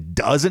say and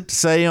doesn't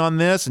say on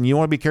this, and you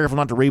want to be careful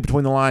not to read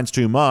between the lines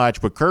too much,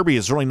 but Kirby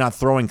is certainly not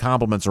throwing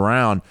compliments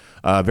around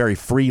very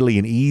freely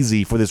and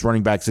easy for this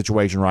running back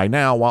situation right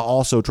now, while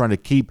also trying to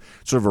keep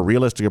sort of a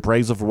realistic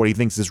appraisal for what he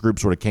thinks this group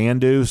sort of can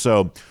do.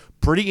 So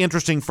pretty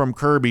interesting from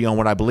Kirby on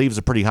what I believe is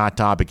a pretty hot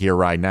topic here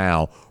right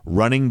now,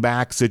 running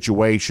back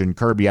situation.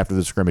 Kirby after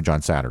the scrimmage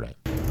on Saturday.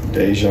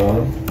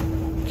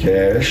 Dejon,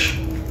 Cash,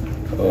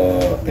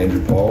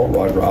 Andrew Paul,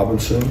 Rod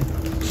Robinson,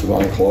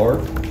 Savon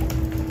Clark.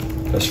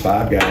 That's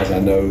 5 guys I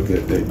know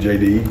that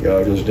JD,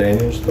 Joseph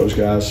Daniels, those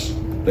guys,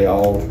 they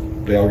all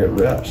get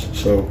reps.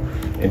 So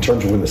in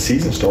terms of when the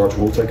season starts,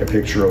 we'll take a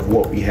picture of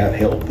what we have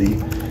healthy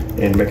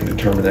and make a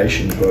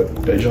determination. But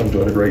Dejon's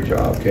doing a great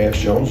job.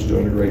 Cash Jones is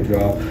doing a great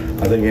job.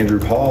 I think Andrew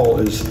Paul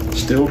is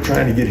still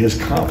trying to get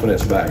his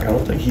confidence back. I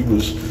don't think he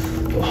was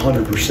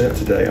 100%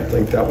 today. I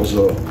think that was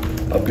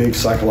a big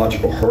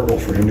psychological hurdle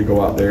for him to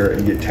go out there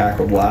and get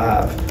tackled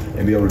live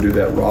and be able to do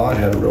that. Rod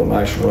had a real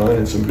nice run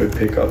and some good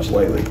pickups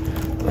lately.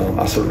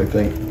 I certainly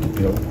think,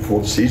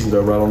 before the season's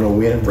over, I don't know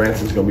when,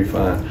 Branson's going to be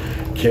fine.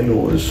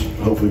 Kendall is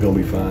hopefully going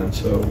to be fine.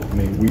 So, I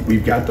mean,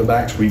 we've got the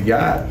backs we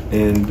got,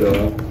 and,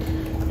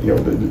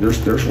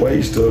 there's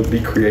ways to be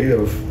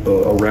creative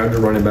around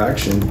your running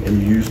backs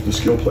and use the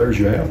skill players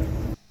you have.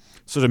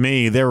 So to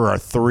me, there are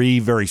 3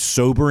 very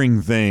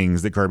sobering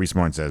things that Kirby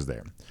Smart says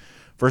there.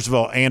 First of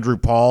all, Andrew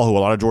Paul, who a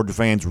lot of Georgia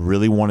fans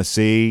really want to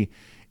see.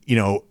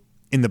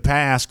 In the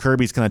past,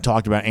 Kirby's kind of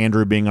talked about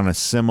Andrew being on a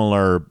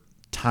similar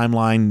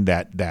timeline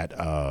that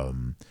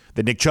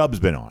Nick Chubb's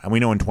been on. And we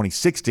know in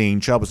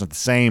 2016, Chubb was not the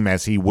same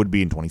as he would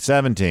be in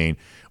 2017,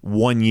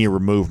 1 year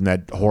removed from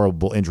that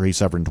horrible injury he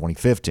suffered in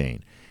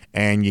 2015.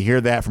 And you hear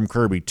that from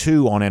Kirby,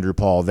 too, on Andrew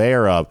Paul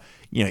there of,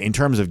 in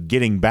terms of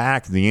getting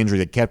back from the injury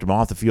that kept him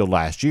off the field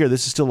last year,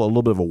 this is still a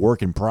little bit of a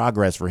work in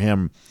progress for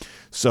him.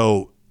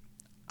 So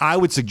I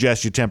would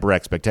suggest you temper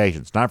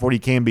expectations. Not for what he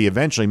can be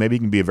eventually. Maybe he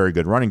can be a very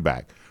good running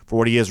back. For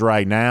what he is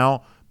right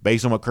now,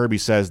 based on what Kirby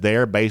says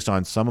there, based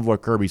on some of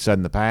what Kirby said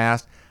in the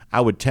past,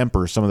 I would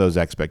temper some of those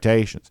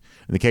expectations.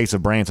 In the case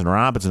of Branson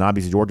Robinson,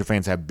 obviously Georgia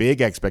fans have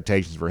big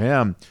expectations for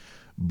him,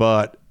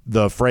 but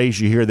the phrase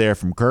you hear there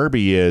from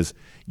Kirby is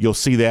you'll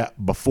see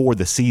that before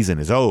the season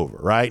is over,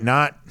 right?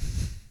 Not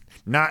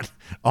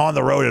on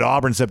the road at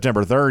Auburn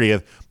September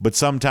 30th, but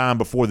sometime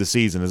before the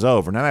season is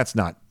over. Now, that's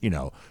not,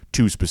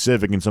 too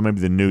specific, and so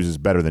maybe the news is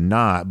better than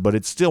not, but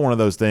it's still one of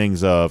those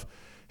things of,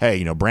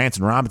 hey,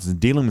 Branson Robinson's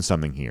dealing with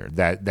something here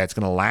that's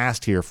going to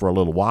last here for a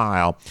little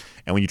while.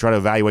 And when you try to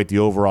evaluate the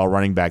overall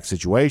running back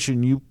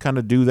situation, you kind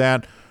of do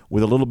that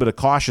with a little bit of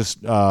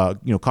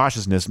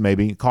cautiousness,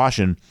 maybe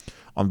caution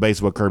on the basis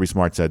of what Kirby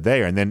Smart said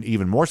there. And then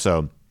even more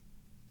so,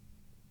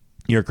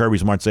 you hear Kirby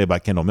Smart say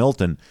about Kendall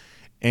Milton.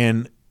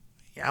 And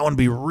I want to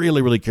be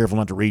really, really careful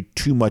not to read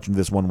too much into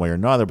this one way or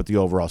another, but the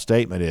overall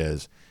statement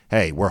is,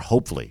 hey, we're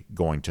hopefully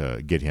going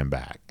to get him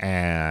back.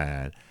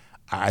 And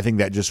I think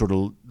that just sort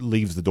of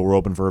leaves the door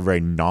open for a very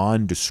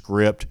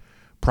nondescript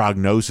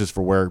prognosis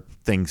for where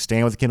things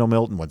stand with Kendall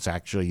Milton, what's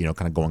actually,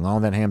 kind of going on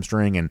with that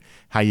hamstring, and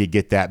how you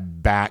get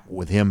that back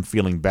with him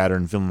feeling better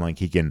and feeling like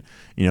he can,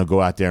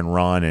 go out there and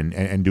run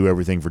and do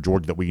everything for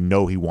Georgia that we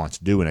know he wants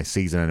to do in a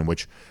season in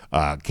which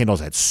Kendall's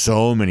had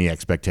so many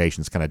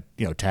expectations kind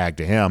of, tagged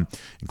to him,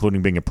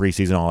 including being a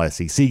preseason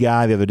All-SEC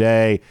guy the other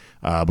day,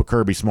 but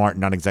Kirby Smart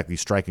not exactly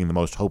striking the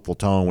most hopeful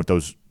tone with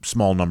those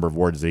small number of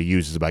words that he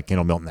uses about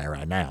Kendall Milton there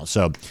right now.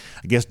 So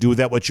I guess do with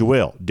that what you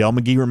will. Del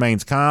McGee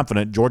remains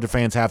confident. Georgia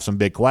fans have some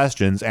big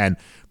questions, and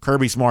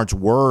Kirby Smart's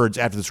words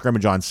after the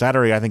scrimmage on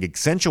Saturday, I think,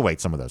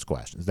 accentuate some of those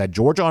questions. That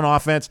Georgia on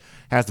offense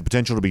has the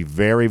potential to be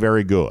very,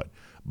 very good,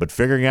 but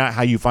figuring out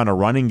how you find a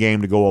running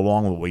game to go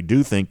along with what we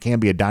do think can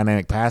be a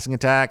dynamic passing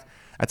attack,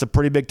 that's a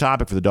pretty big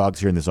topic for the Dogs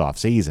here in this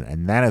offseason,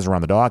 and that is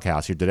Around the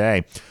Doghouse here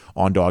today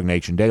on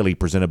DawgNation Daily,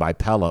 presented by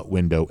Pella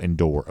Window and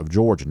Door of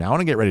Georgia. Now I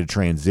want to get ready to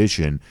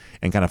transition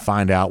and kind of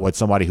find out what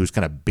somebody who's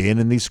kind of been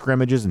in these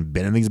scrimmages and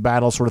been in these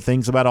battles sort of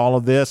thinks about all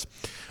of this.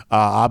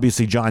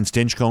 Obviously, Jon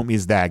Stinchcomb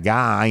is that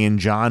guy, and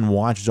Jon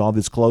watches all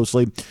this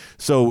closely.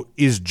 So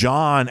is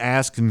Jon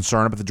as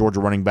concerned about the Georgia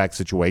running back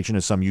situation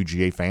as some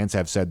UGA fans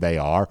have said they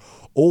are,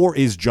 or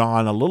is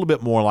Jon a little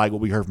bit more like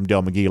what we heard from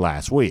Del McGee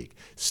last week,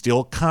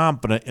 still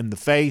confident in the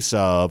face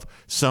of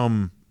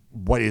some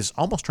what is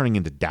almost turning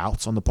into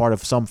doubts on the part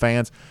of some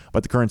fans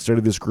about the current state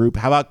of this group?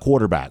 How about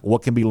quarterback?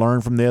 What can be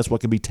learned from this? What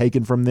can be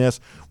taken from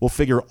this? We'll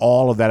figure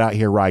all of that out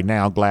here right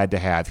now. Glad to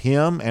have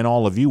him and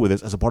all of you with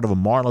us as a part of a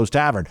Marlowe's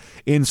Tavern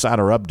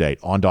Insider Update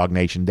on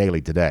DawgNation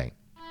Daily today.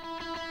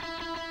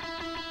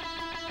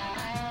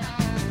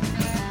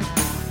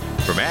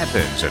 From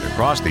Athens and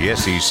across the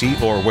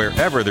SEC or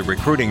wherever the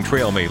recruiting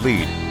trail may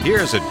lead,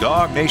 here's a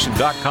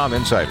DawgNation.com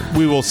insider.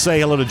 We will say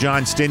hello to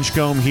Jon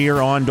Stinchcomb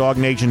here on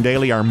DawgNation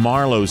Daily, our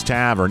Marlowe's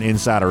Tavern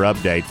Insider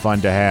Update.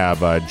 Fun to have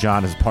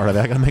Jon as part of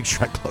that. I got to make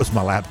sure I close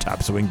my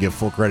laptop so we can give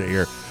full credit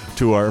here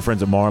to our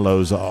friends at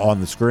Marlowe's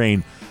on the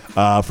screen.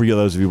 For you,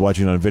 those of you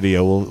watching on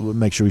video, we'll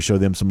make sure we show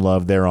them some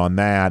love there on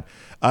that.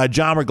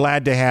 Jon, we're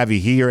glad to have you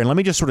here. And let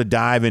me just sort of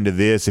dive into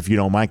this, if you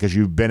don't mind, because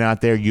you've been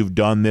out there, you've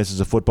done this as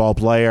a football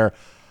player.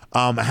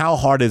 How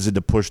hard is it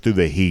to push through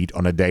the heat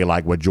on a day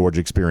like what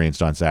Georgia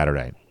experienced on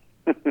Saturday?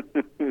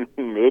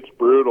 It's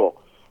brutal,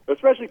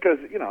 especially because,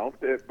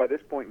 by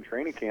this point in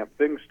training camp,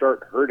 things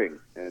start hurting,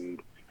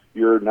 and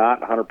you're not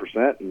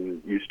 100%,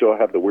 and you still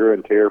have the wear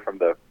and tear from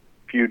the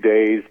few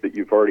days that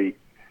you've already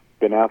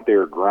been out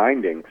there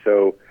grinding.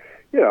 So,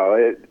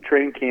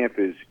 training camp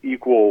is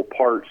equal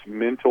parts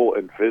mental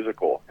and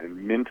physical,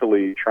 and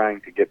mentally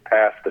trying to get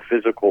past the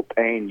physical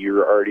pain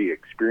you're already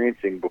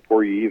experiencing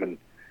before you even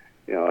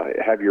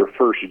have your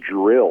first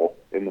drill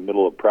in the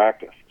middle of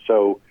practice.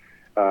 So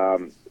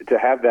to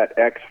have that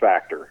X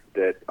factor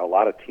that a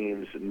lot of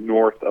teams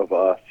north of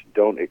us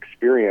don't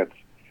experience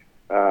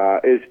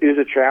is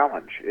a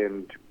challenge.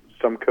 And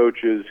some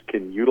coaches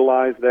can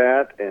utilize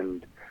that,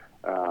 and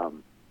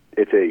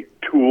it's a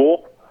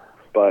tool,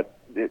 but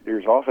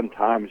there's often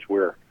times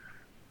where,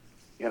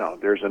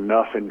 there's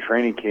enough in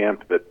training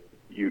camp that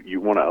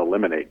you want to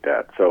eliminate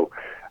that. So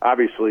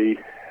obviously,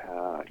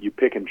 you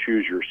pick and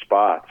choose your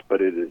spots, but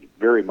it is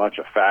very much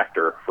a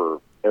factor for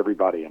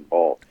everybody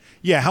involved.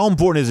 Yeah, how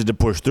important is it to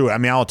push through it? I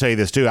mean, I'll tell you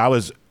this, too. I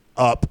was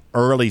up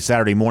early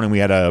Saturday morning. We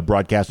had a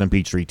broadcast on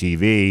Peachtree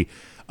TV,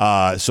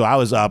 so I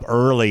was up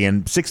early,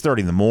 and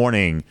 6:30 in the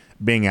morning,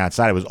 being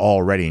outside, it was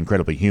already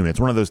incredibly humid. It's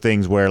one of those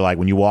things where, like,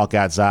 when you walk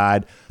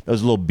outside,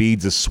 those little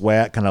beads of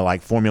sweat kind of,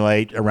 like,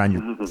 formulate around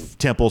your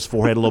temples,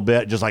 forehead a little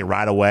bit, just, like,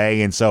 right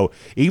away. And so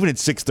even at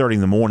 6:30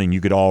 in the morning,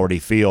 you could already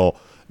feel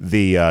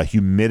the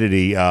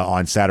humidity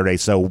on Saturday.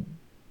 So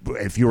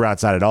if you were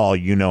outside at all,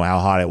 you know how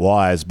hot it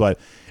was.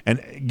 And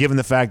given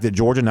the fact that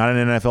Georgia, not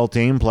an NFL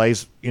team,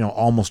 plays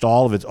almost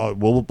all of its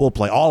will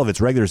play all of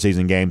its regular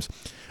season games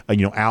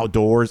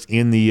outdoors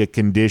in the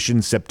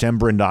conditions,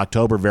 September and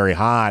October, very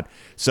hot.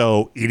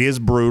 So it is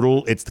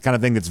brutal. It's the kind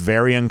of thing that's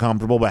very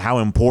uncomfortable. But how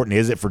important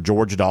is it for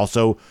Georgia to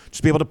also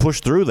just be able to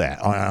push through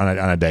that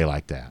on a day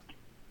like that?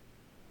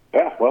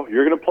 Yeah, well,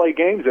 you're going to play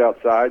games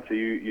outside, so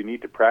you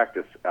need to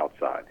practice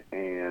outside.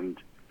 And,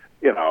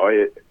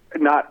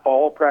 not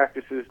all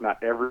practices,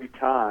 not every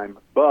time,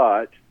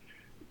 but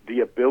the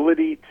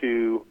ability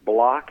to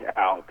block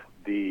out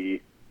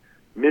the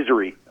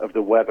misery of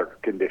the weather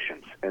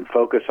conditions and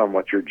focus on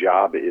what your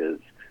job is.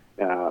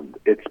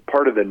 It's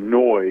part of the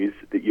noise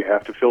that you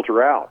have to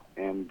filter out.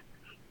 And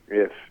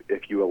if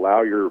you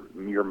allow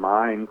your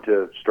mind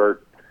to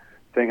start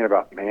thinking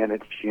about, man,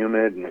 it's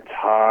humid and it's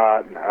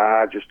hot and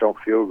I just don't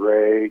feel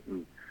great,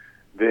 and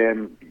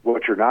then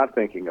what you're not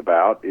thinking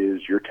about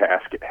is your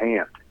task at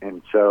hand.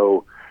 And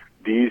so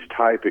these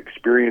type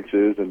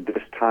experiences and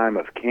this time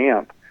of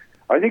camp,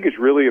 I think is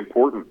really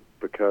important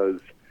because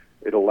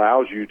it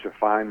allows you to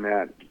find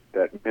that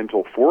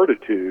mental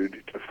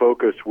fortitude to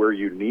focus where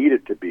you need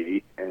it to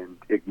be and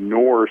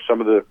ignore some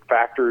of the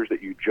factors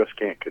that you just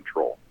can't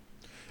control.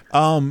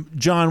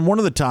 Jon, one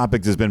of the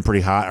topics that's been pretty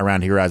hot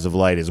around here as of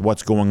late is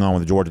what's going on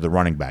with Georgia, the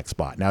running back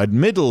spot. Now,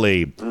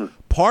 admittedly,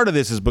 part of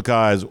this is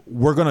because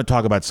we're going to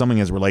talk about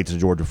something as it relates to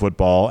Georgia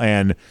football,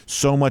 and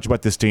so much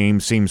about this team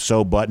seems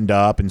so buttoned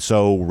up and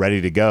so ready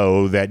to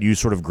go that you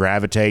sort of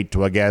gravitate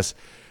to, I guess,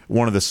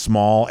 one of the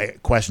small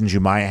questions you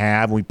might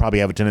have. We probably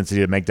have a tendency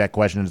to make that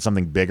question into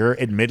something bigger.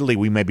 Admittedly,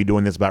 we may be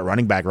doing this about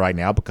running back right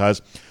now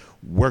because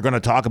we're going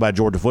to talk about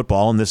Georgia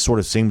football, and this sort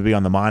of seems to be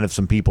on the mind of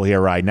some people here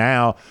right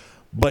now.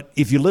 But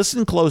if you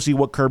listen closely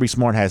what Kirby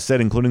Smart has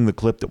said, including the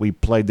clip that we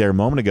played there a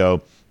moment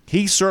ago,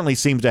 he certainly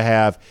seems to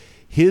have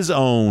his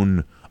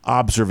own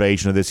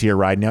observation of this here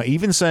right now,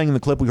 even saying in the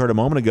clip we heard a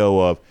moment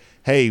ago of,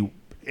 hey,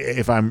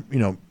 if I'm,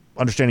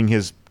 understanding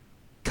his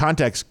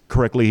context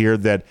correctly here,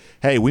 that,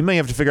 hey, we may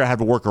have to figure out how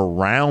to work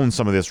around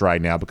some of this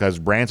right now because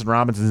Branson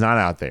Robinson's not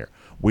out there.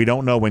 We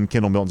don't know when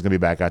Kendall Milton's going to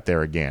be back out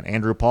there again.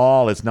 Andrew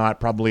Paul is not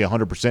probably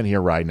 100%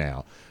 here right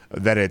now.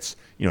 That it's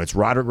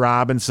Roderick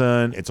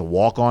Robinson, it's a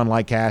walk-on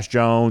like Cash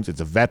Jones, it's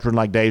a veteran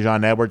like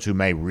Dejon Edwards who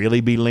may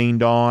really be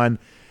leaned on.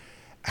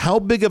 How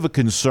big of a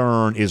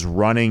concern is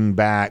running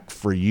back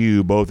for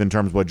you, both in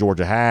terms of what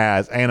Georgia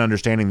has and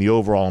understanding the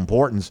overall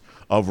importance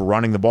of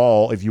running the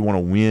ball if you want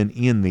to win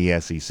in the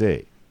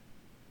SEC?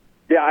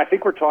 Yeah, I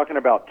think we're talking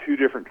about two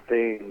different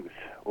things.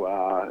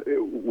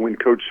 When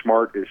Coach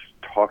Smart is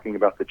talking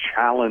about the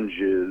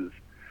challenges,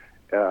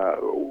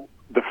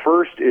 the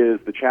first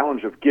is the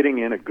challenge of getting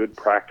in a good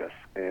practice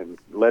and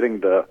letting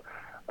the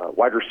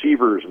wide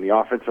receivers and the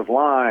offensive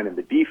line and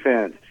the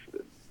defense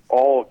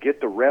all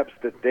get the reps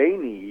that they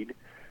need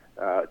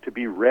to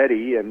be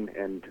ready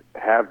and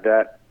have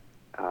that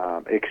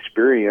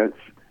experience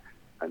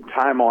and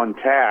time on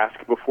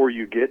task before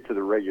you get to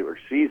the regular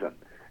season.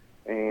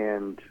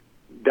 And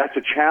that's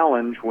a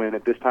challenge when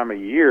at this time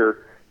of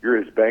year you're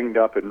as banged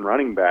up in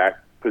running back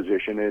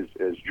position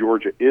as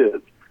Georgia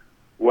is.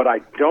 What I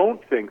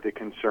don't think the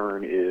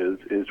concern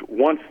is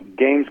once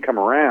games come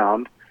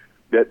around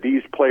that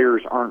these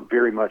players aren't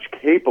very much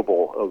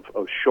capable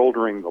of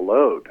shouldering the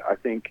load. I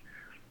think,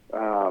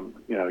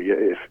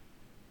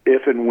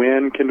 if and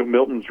when Kendall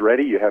Milton's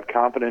ready, you have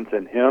confidence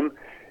in him.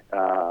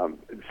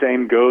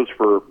 Same goes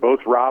for both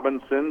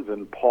Robinsons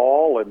and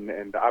Paul,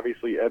 and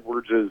obviously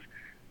Edwards has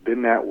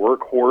been that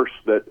workhorse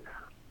that,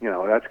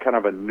 that's kind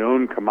of a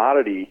known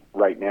commodity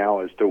right now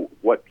as to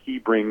what he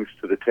brings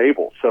to the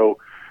table. So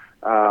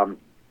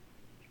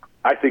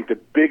I think the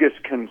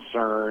biggest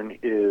concern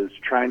is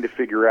trying to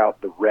figure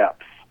out the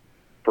reps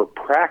for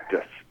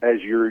practice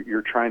as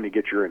you're trying to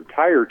get your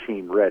entire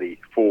team ready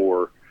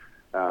for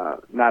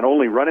not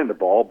only running the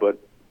ball, but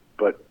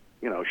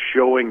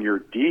showing your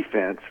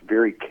defense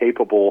very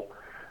capable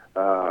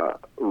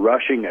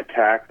rushing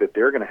attack that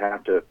they're going to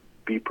have to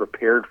be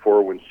prepared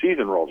for when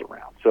season rolls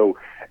around. So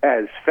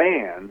as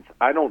fans,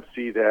 I don't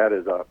see that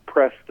as a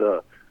press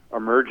the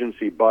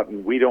emergency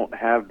button. We don't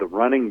have the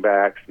running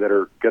backs that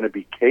are going to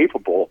be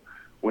capable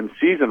when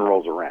season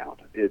rolls around.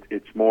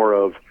 It's more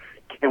of,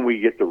 can we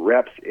get the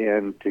reps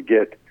in to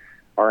get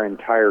our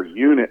entire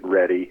unit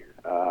ready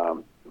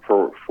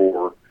for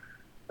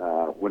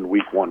when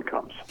week one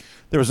comes.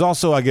 There was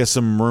also, I guess,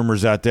 some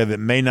rumors out there that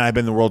may not have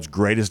been the world's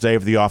greatest day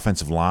for the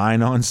offensive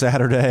line on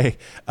Saturday.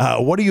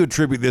 What do you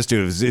attribute this to?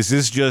 Is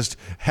this just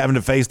having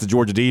to face the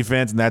Georgia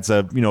defense, and that's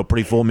a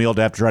pretty full meal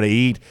to have to try to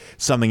eat?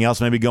 Something else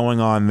maybe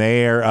going on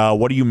there?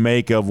 What do you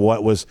make of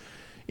what was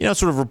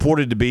sort of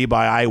reported to be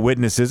by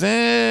eyewitnesses?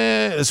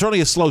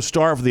 Certainly a slow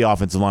start for the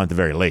offensive line at the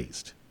very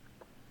least.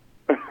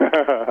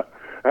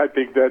 I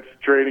think that's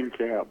training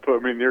camp. I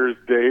mean, there's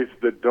days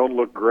that don't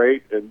look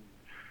great, and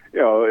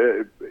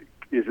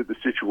is it the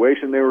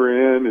situation they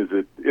were in? Is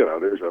it,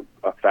 there's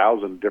a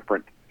thousand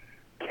different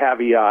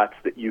caveats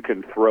that you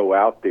can throw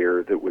out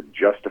there that would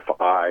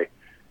justify,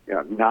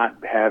 not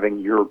having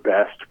your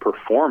best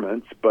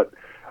performance. But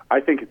I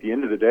think at the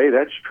end of the day,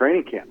 that's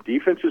training camp.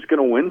 Defense is going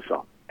to win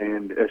some,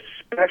 and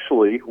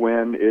especially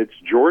when it's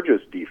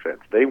Georgia's defense.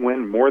 They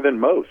win more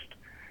than most,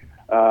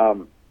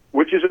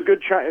 which is a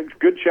good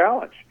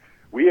challenge.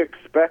 We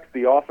expect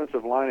the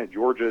offensive line at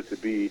Georgia to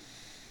be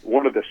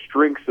one of the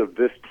strengths of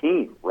this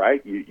team,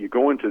 right? You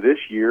go into this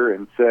year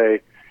and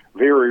say,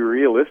 very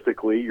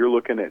realistically, you're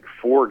looking at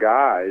four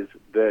guys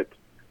that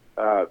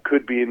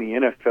could be in the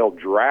NFL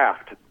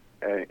draft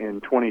in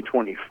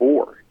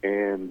 2024.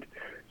 And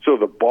so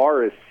the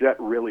bar is set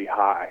really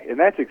high. And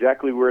that's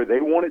exactly where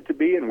they want it to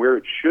be and where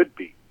it should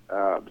be.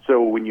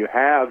 So when you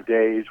have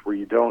days where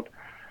you don't,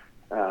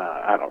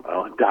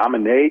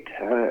 dominate,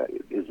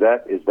 is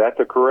that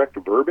the correct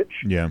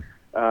verbiage? Yeah.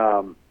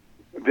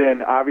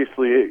 Then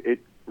obviously it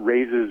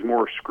raises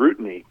more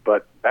scrutiny,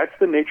 but that's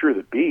the nature of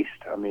the beast.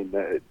 I mean,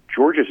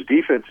 Georgia's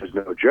defense is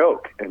no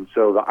joke, and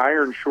so the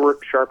iron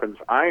sharpens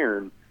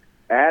iron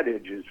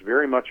adage is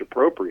very much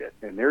appropriate.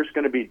 And there's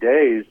going to be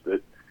days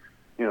that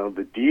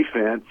the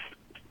defense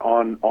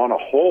on a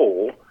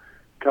whole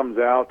comes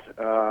out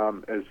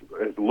as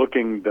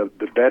looking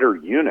the better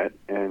unit,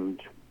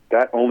 and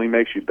that only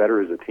makes you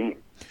better as a team.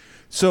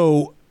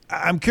 So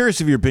I'm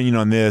curious of your opinion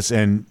on this,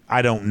 and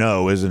I don't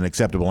know is an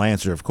acceptable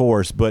answer, of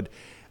course, but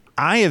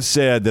I have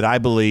said that I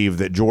believe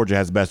that Georgia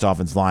has the best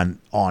offensive line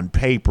on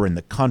paper in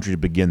the country to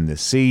begin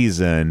this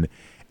season,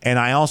 and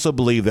I also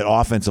believe that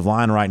offensive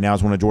line right now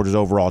is one of Georgia's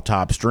overall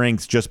top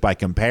strengths just by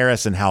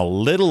comparison how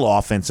little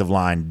offensive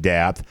line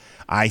depth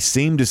I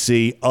seem to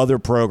see other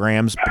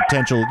programs,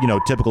 potential,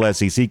 typical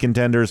SEC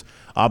contenders,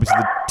 obviously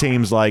the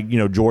teams like,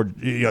 Georgia,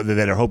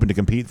 that are hoping to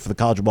compete for the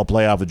college football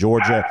playoff of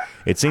Georgia.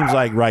 It seems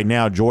like right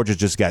now Georgia's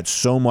just got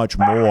so much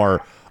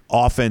more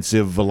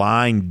offensive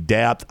line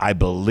depth, I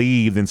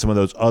believe, than some of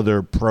those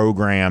other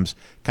programs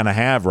kind of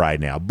have right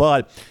now.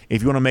 But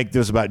if you want to make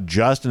this about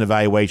just an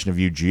evaluation of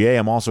UGA,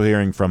 I'm also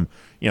hearing from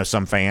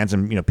some fans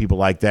and people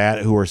like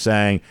that who are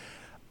saying,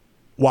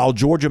 while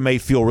Georgia may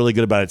feel really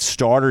good about its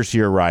starters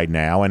here right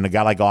now, and a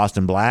guy like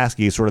Austin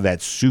Blaske is sort of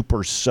that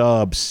super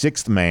sub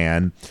sixth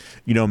man,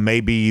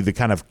 maybe the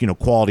kind of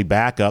quality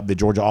backup that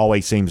Georgia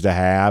always seems to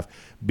have.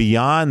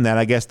 Beyond that,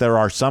 I guess there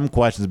are some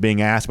questions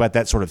being asked about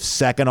that sort of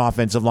second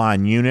offensive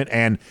line unit,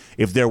 and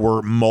if there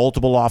were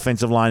multiple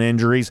offensive line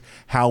injuries,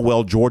 how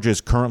well Georgia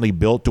is currently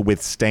built to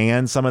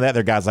withstand some of that.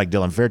 There are guys like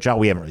Dylan Fairchild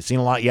we haven't really seen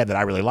a lot yet that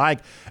I really like.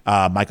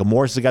 Michael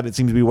Morris is a guy that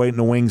seems to be waiting in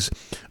the wings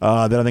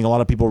that I think a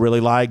lot of people really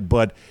like,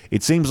 but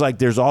it seems like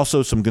there's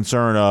also some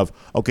concern of,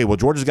 okay, well,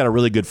 Georgia's got a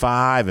really good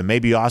five, and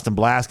maybe Austin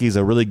Blaske is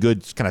a really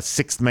good kind of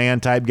sixth man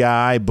type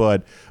guy,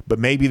 but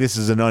maybe this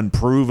is an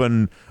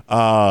unproven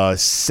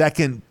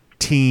second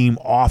team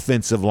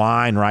offensive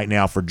line right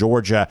now for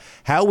Georgia.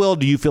 How well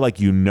do you feel like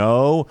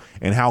and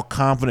how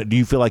confident do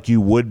you feel like you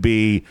would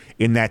be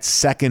in that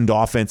second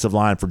offensive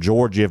line for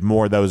Georgia if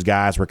more of those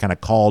guys were kind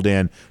of called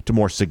in to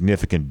more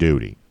significant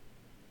duty?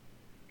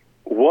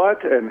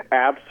 What an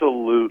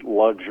absolute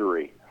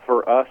luxury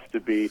for us to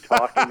be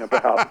talking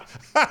about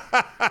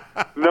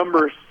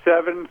numbers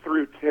 7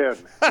 through 10,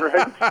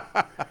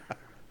 right?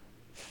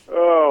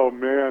 Oh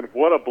man,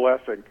 what a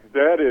blessing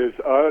that is!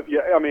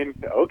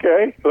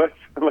 Okay,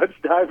 let's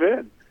dive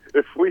in.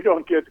 If we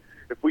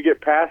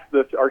get past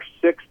this, our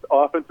sixth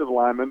offensive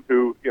lineman,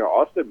 who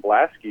Austin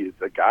Blaske is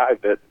a guy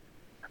that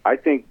I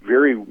think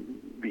very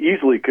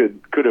easily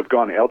could have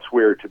gone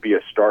elsewhere to be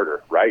a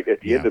starter. Right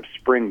at the end of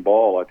spring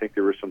ball, I think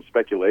there was some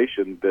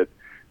speculation that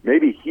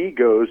maybe he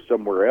goes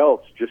somewhere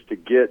else just to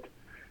get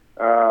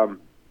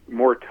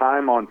more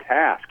time on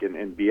task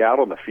and be out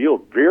on the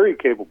field. Very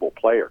capable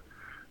player.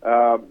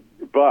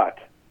 But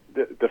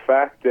the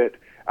fact that,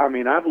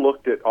 I've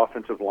looked at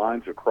offensive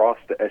lines across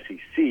the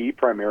SEC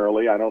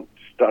primarily. I don't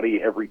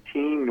study every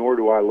team, nor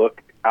do I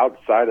look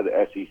outside of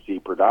the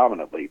SEC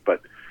predominantly.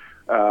 But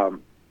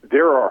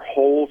there are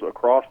holes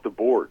across the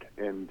board.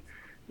 And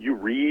you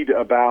read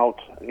about,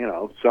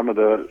 some of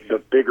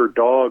the bigger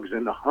dogs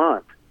in the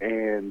hunt.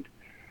 And,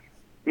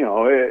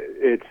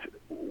 it's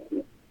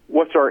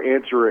what's our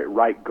answer at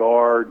right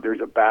guard?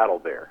 There's a battle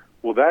there.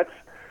 Well, that's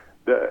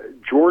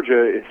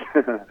Georgia is.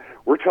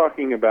 We're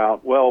talking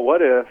about, well,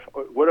 what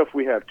if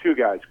we have two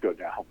guys go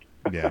down?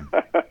 Yeah.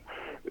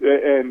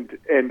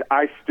 and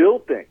I still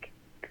think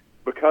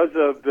because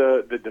of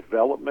the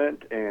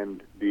development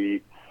and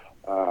the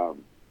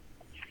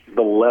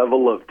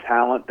level of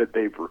talent that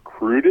they've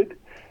recruited,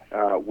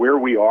 where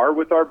we are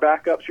with our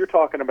backups, you're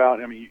talking about.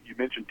 You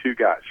mentioned two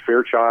guys,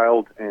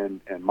 Fairchild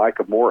and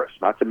Micah Morris,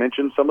 not to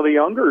mention some of the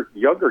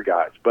younger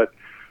guys, but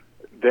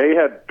they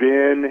have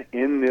been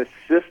in this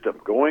system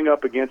going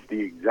up against the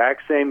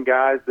exact same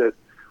guys that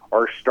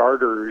our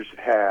starters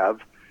have,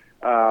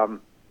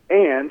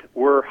 and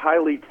were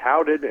highly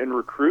touted and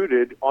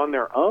recruited on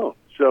their own.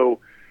 So,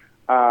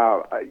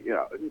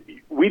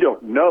 we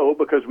don't know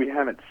because we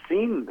haven't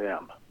seen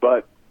them.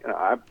 But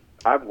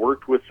I've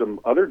worked with some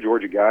other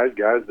Georgia guys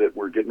that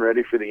were getting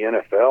ready for the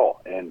NFL,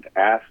 and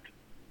asked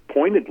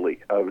pointedly,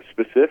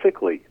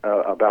 specifically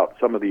about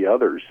some of the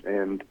others,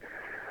 and.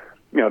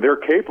 They're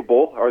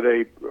capable. Are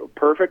they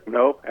perfect?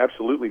 No,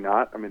 absolutely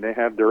not. They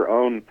have their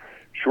own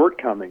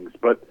shortcomings,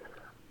 but,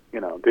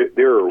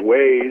 there are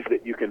ways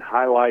that you can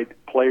highlight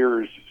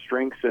players'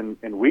 strengths and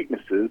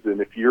weaknesses,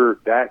 and if you're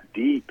that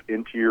deep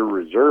into your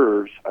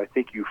reserves, I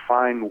think you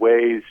find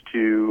ways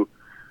to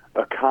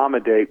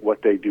accommodate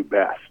what they do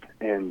best.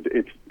 And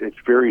it's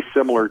very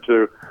similar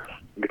to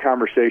the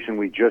conversation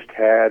we just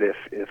had.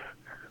 If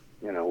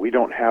we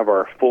don't have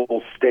our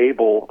full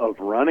stable of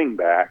running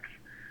backs,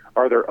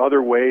 are there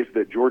other ways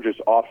that Georgia's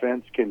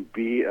offense can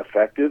be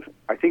effective?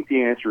 I think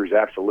the answer is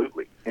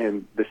absolutely.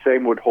 And the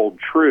same would hold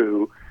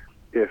true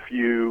if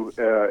you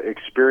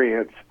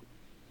experience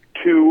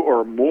two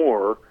or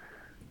more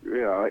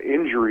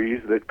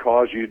injuries that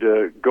cause you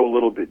to go a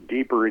little bit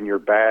deeper in your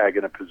bag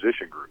in a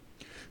position group.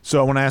 So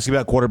I want to ask you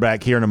about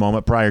quarterback here in a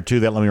moment. Prior to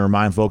that, let me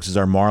remind folks, is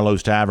our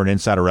Marlowe's Tavern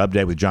Insider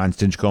Update with Jon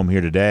Stinchcomb here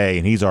today.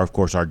 And he's, of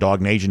course, our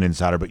DawgNation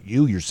Insider. But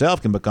you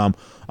yourself can become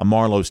a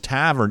Marlowe's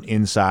Tavern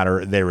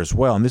Insider there as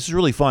well. And this is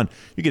really fun.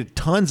 You get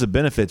tons of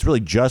benefits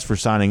really just for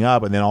signing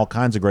up, and then all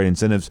kinds of great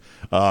incentives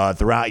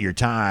throughout your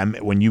time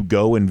when you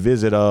go and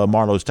visit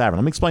Marlowe's Tavern.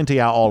 Let me explain to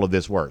you how all of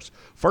this works.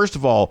 First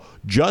of all,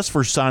 just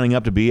for signing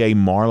up to be a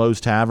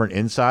Marlowe's Tavern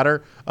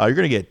Insider, you're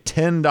going to get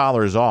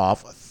 $10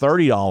 off,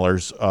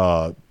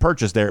 $30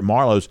 purchase there at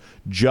Marlowe's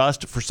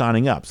just for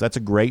signing up. So that's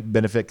a great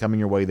benefit coming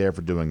your way there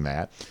for doing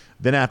that.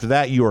 Then after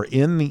that, you are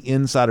in the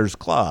Insiders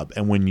Club.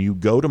 And when you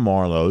go to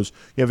Marlowe's,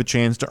 you have a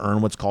chance to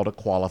earn what's called a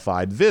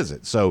qualified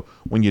visit. So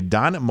when you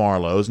dine at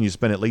Marlowe's and you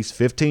spend at least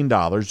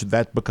 $15,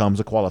 that becomes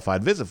a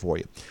qualified visit for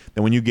you.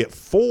 Then when you get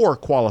 4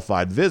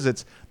 qualified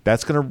visits,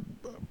 that's going to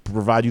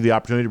provide you the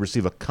opportunity to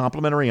receive a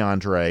complimentary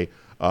entree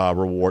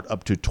reward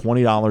up to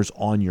 $20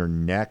 on your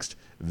next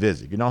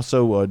visit. You can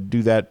also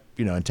do that,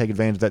 and take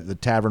advantage of the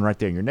tavern right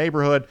there in your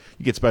neighborhood.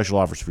 You get special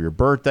offers for your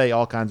birthday,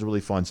 all kinds of really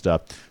fun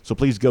stuff. So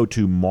please go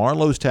to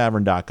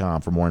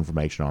marlowestavern.com for more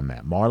information on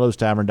that.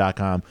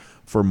 marlowestavern.com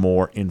for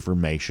more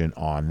information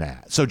on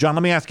that. So, John,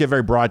 let me ask you a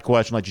very broad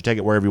question. Let you take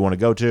it wherever you want to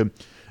go to.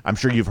 I'm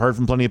sure you've heard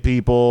from plenty of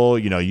people.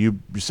 You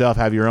yourself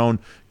have your own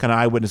kind of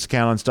eyewitness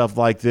account on stuff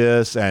like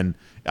this, and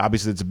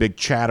obviously it's a big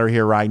chatter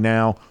here right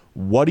now.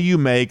 What do you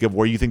make of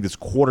where you think this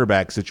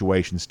quarterback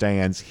situation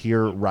stands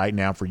here right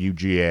now for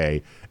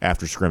UGA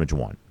after scrimmage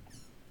 1?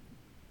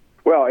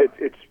 Well,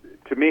 it's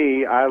to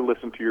me, I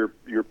listened to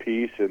your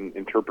piece and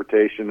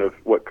interpretation of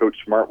what Coach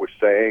Smart was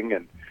saying,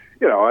 and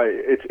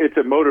it's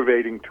a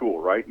motivating tool,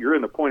 right? You're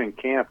in the point in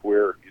camp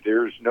where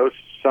there's no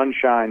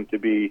sunshine to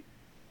be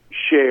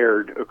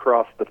shared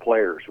across the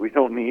players. We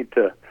don't need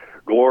to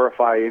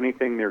glorify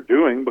anything they're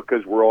doing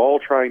because we're all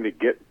trying to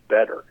get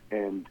better.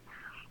 And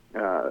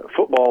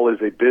football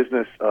is a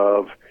business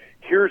of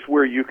here's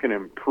where you can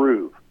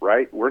improve,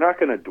 right? We're not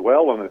going to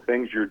dwell on the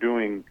things you're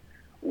doing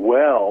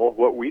well.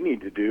 What we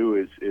need to do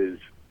is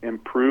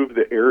improve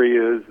the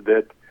areas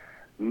that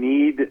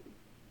need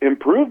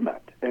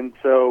improvement. And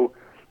so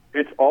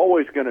it's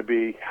always going to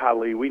be,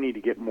 Holly, we need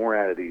to get more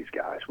out of these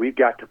guys. We've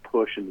got to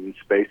push in these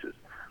spaces.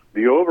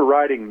 The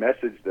overriding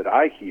message that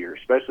I hear,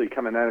 especially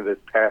coming out of this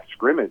past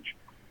scrimmage,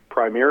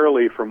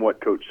 primarily from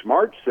what Coach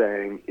Smart's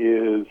saying,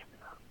 is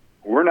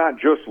we're not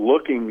just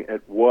looking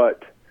at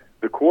what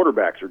the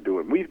quarterbacks are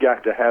doing. We've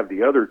got to have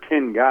the other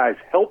 10 guys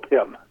help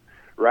him,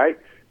 right?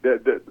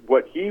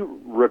 What he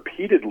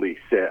repeatedly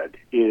said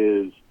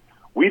is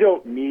we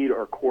don't need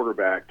our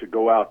quarterback to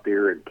go out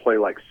there and play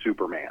like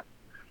Superman.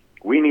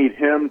 We need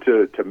him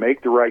to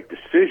make the right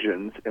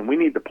decisions, and we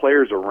need the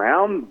players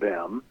around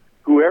them,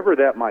 whoever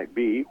that might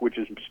be, which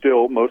is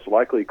still most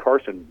likely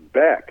Carson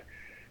Beck,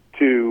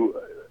 to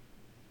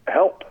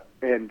help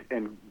and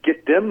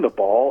get them the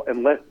ball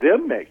and let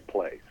them make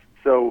plays.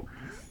 So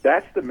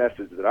that's the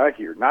message that I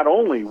hear. Not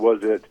only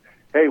was it,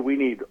 hey, we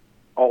need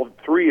all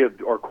 3 of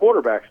our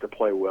quarterbacks to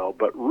play well,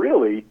 but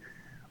really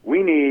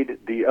we need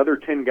the other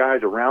 10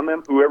 guys around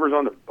them, whoever's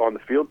on the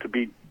field, to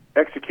be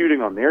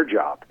executing on their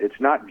job. It's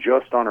not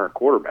just on our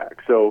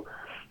quarterback. So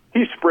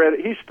he spread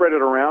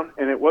it around,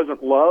 and it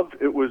wasn't love.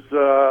 It was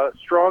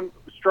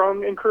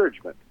strong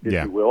encouragement, if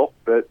you will.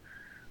 But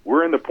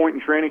we're in the point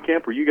in training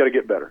camp where you got to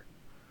get better.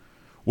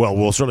 Well,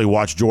 we'll certainly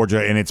watch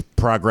Georgia and its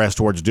progress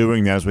towards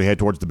doing that as we head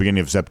towards the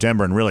beginning of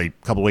September, and really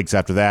a couple of weeks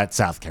after that,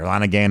 South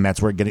Carolina game.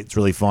 That's where it gets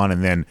really fun,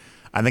 and then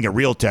I think a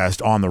real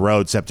test on the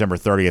road September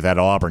 30th at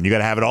Auburn. You got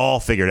to have it all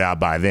figured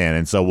out by then,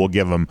 and so we'll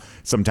give them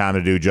some time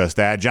to do just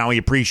that. John, we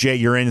appreciate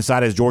your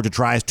insight as Georgia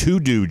tries to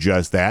do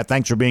just that.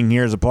 Thanks for being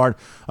here as a part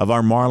of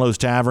our Marlowe's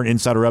Tavern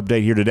Insider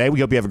Update here today. We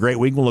hope you have a great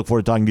week. We'll look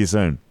forward to talking to you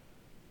soon.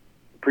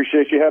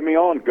 Appreciate you having me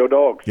on. Go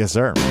Dogs. Yes,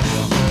 sir.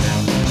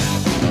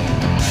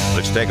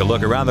 Let's take a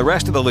look around the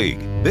rest of the league.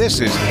 This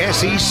is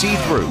SEC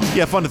Through.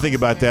 Yeah, fun to think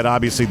about that.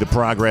 Obviously, the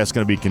progress is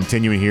going to be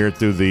continuing here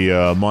through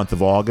the month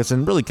of August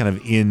and really kind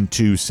of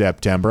into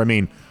September. I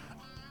mean,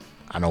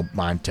 I don't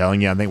mind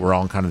telling you, I think we're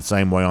all kind of the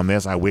same way on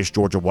this. I wish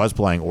Georgia was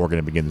playing Oregon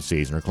to begin the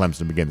season or Clemson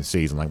to begin the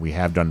season like we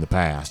have done in the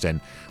past, and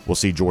we'll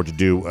see Georgia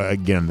do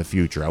again in the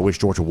future. I wish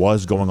Georgia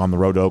was going on the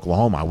road to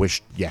Oklahoma. I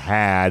wish you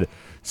had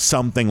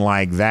something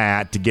like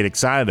that to get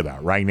excited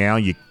about. Right now,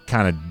 you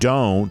kind of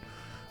don't.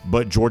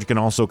 But Georgia can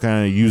also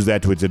kind of use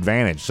that to its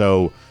advantage.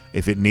 So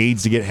if it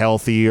needs to get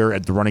healthier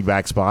at the running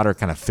back spot or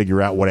kind of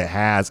figure out what it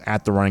has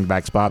at the running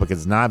back spot because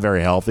it's not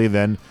very healthy,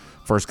 then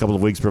first couple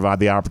of weeks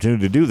provide the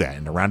opportunity to do that.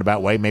 In a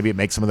roundabout way, maybe it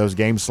makes some of those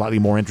games slightly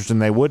more interesting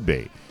than they would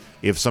be.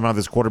 If somehow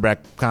this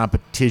quarterback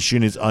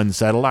competition is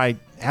unsettled, I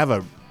have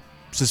a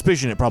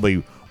suspicion it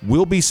probably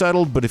will be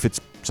settled, but if it's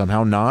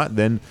somehow not,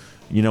 then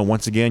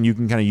once again, you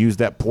can kind of use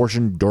that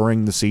portion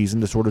during the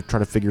season to sort of try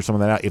to figure some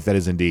of that out if that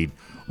is indeed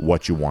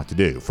what you want to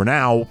do. For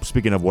now,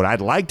 speaking of what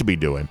I'd like to be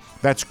doing,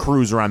 that's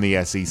cruise around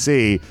the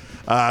SEC,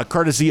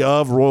 courtesy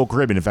of Royal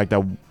Caribbean. In fact,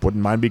 I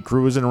wouldn't mind be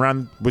cruising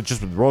around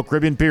with Royal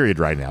Caribbean period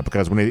right now,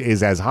 because when it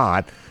is as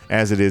hot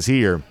as it is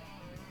here,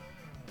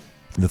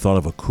 the thought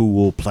of a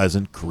cool,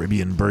 pleasant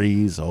Caribbean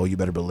breeze, oh, you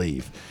better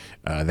believe.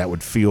 That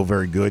would feel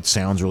very good,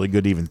 sounds really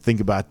good to even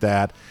think about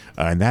that.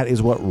 And that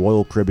is what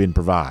Royal Caribbean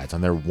provides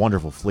on their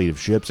wonderful fleet of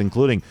ships,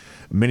 including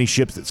many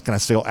ships that's kind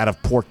of sail out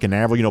of Port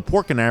Canaveral.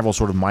 Port Canaveral is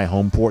sort of my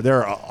home port.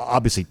 There are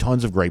obviously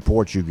tons of great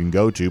ports you can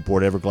go to.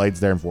 Port Everglades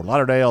there in Fort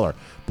Lauderdale, or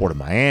Port of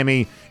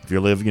Miami. If you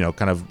live, a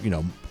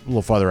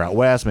little farther out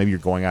west, maybe you're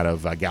going out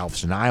of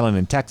Galveston Island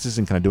in Texas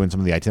and kind of doing some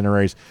of the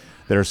itineraries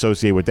that are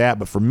associated with that.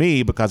 But for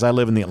me, because I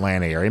live in the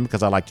Atlanta area and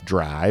because I like to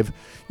drive,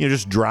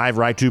 just drive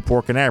right to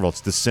Port Canaveral.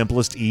 It's the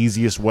simplest,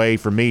 easiest way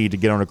for me to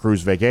get on a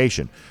cruise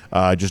vacation.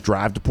 Just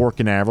drive to Port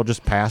Canaveral,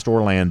 just past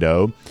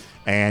Orlando,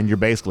 and you're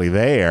basically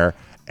there.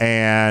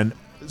 And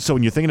so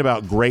when you're thinking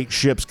about great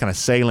ships kind of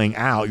sailing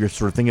out, you're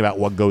sort of thinking about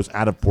what goes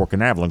out of Port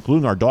Canaveral,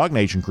 including our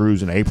DawgNation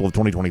cruise in April of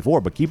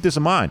 2024. But keep this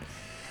in mind.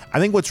 I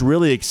think what's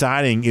really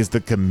exciting is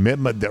the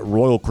commitment that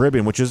Royal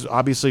Caribbean, which is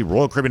obviously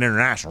Royal Caribbean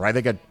International, right?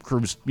 They got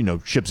cruise,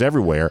 ships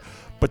everywhere.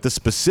 but the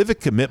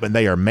specific commitment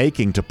they are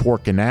making to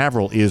Port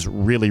Canaveral is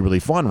really, really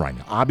fun right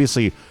now.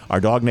 Obviously, our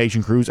Dog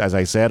Nation cruise, as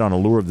I said, on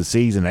Allure of the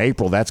Seas in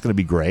April, that's going to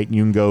be great. And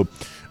you can go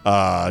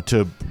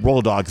to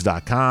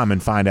royaldogs.com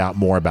and find out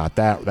more about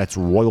that. That's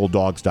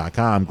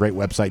royaldogs.com. Great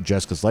website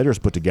Jessica Slater's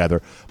put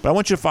together. But I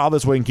want you to follow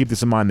this way and keep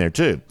this in mind there,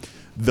 too.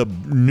 The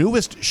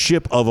newest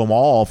ship of them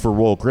all for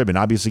Royal Caribbean,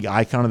 obviously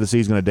Icon of the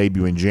Sea is going to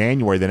debut in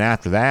January. Then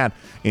after that,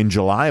 in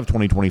July of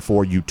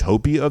 2024,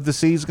 Utopia of the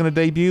Sea is going to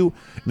debut.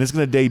 And it's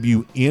going to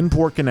debut in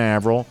Port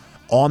Canaveral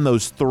on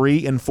those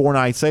 3 and 4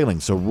 night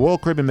sailings. So Royal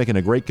Caribbean making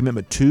a great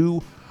commitment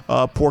to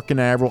Port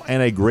Canaveral,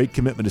 and a great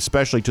commitment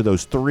especially to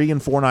those 3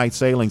 and 4 night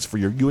sailings for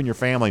you and your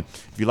family.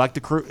 If you like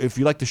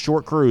the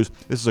short cruise,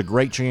 this is a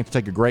great chance to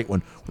take a great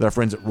one with our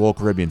friends at Royal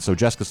Caribbean. So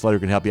Jessica Slater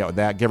can help you out with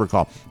that. Give her a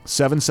call,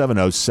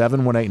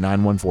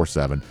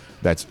 770-718-9147.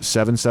 That's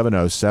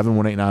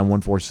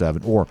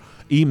 770-718-9147, or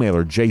email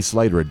her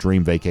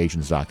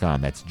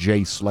jslater@dreamvacations.com. That's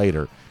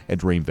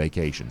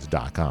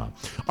jslater@dreamvacations.com.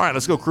 All right,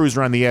 let's go cruise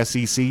around the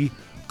SEC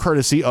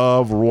courtesy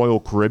of Royal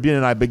Caribbean,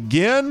 and I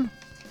begin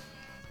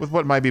with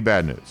what might be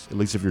bad news, at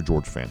least if you're a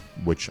Georgia fan,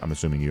 which I'm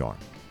assuming you are.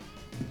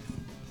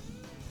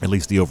 At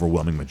least the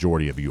overwhelming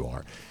majority of you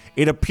are.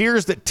 It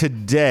appears that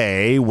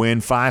today,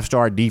 when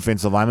 5-star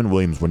defensive lineman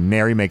Williams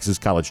Nwaneri makes his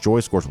college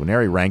choice, of course,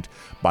 Nwaneri ranked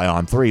by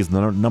On3 is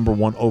the number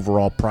 1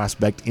 overall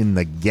prospect in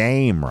the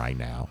game right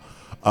now.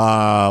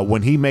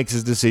 When he makes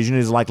his decision, it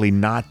is likely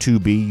not to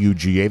be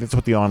UGA. That's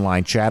what the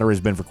online chatter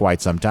has been for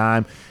quite some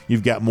time.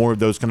 You've got more of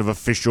those kind of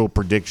official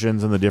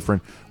predictions, and the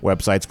different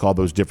websites call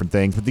those different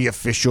things, but the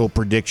official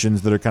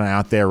predictions that are kind of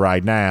out there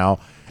right now.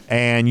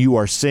 And you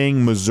are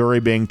seeing Missouri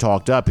being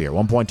talked up here. At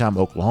one point in time,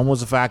 Oklahoma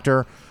was a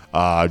factor.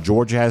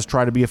 Georgia has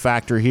tried to be a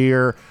factor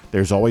here.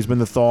 There's always been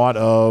the thought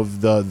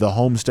of the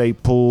home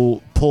state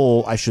pull,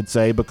 I should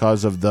say,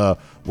 because of the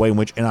way in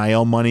which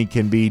NIL money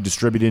can be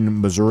distributed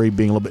in Missouri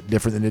being a little bit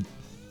different than it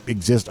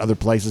exists other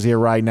places here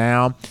right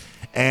now.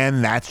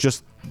 And that's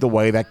just the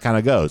way that kind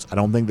of goes. I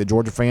don't think that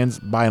Georgia fans,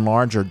 by and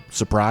large, are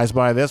surprised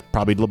by this.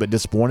 Probably a little bit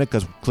disappointed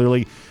because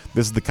clearly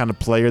this is the kind of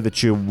player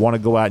that you want to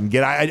go out and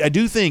get. I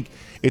do think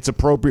it's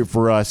appropriate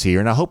for us here,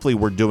 and hopefully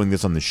we're doing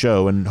this on the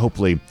show, and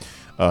hopefully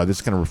this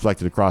is kind of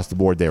reflected across the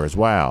board there as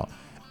well,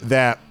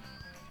 that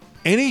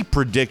any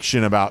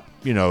prediction about,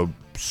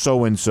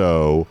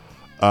 so-and-so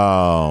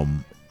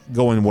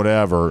going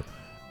whatever,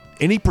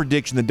 any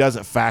prediction that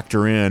doesn't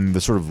factor in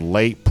the sort of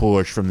late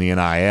push from the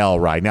NIL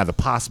right now, the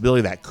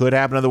possibility that could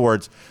happen, in other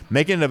words,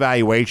 making an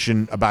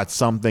evaluation about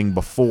something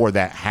before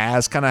that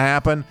has kind of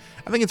happened,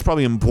 I think it's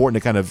probably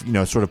important to kind of,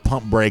 sort of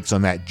pump brakes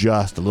on that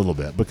just a little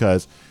bit,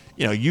 because,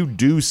 you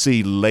do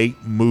see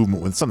late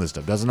movement when some of this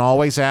stuff doesn't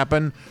always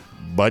happen,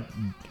 but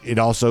it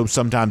also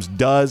sometimes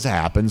does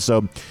happen.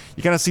 So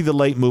you kind of see the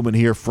late movement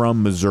here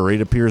from Missouri.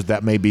 It appears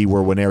that may be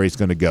where Nwaneri is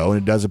going to go,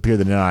 and it does appear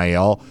that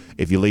NIL,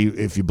 if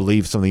you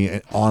believe some of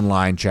the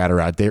online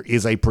chatter out there,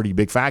 is a pretty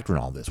big factor in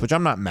all this, which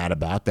I'm not mad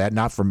about that,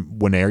 not from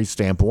Nwaneri's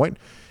standpoint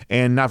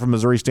and not from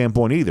Missouri's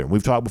standpoint either.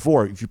 We've talked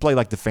before, if you play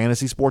like the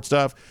fantasy sports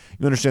stuff,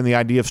 you understand the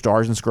idea of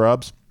stars and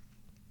scrubs.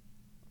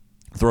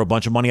 Throw a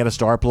bunch of money at a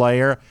star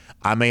player.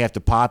 I may have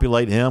to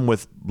populate him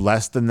with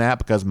less than that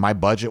because my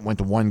budget went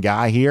to one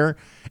guy here.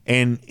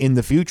 And in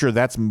the future,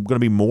 that's going to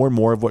be more and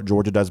more of what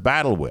Georgia does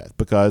battle with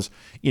because,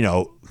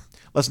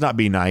 let's not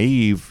be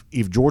naive.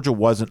 If Georgia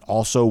wasn't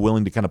also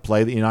willing to kind of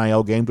play the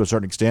NIL game to a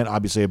certain extent,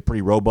 obviously a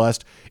pretty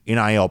robust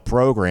NIL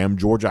program,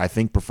 Georgia, I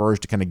think, prefers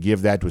to kind of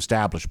give that to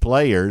established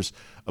players.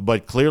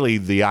 But clearly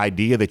the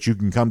idea that you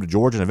can come to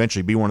Georgia and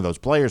eventually be one of those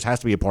players has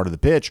to be a part of the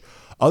pitch.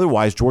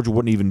 Otherwise, Georgia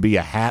wouldn't even be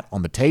a hat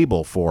on the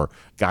table for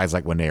guys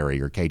like Nwaneri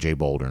or KJ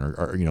Bolden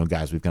or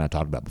guys we've kind of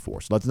talked about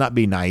before. So let's not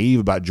be naive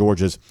about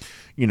Georgia's,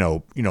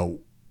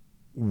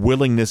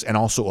 willingness and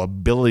also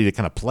ability to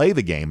kind of play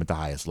the game at the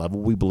highest level.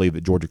 We believe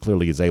that Georgia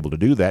clearly is able to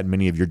do that.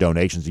 Many of your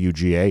donations to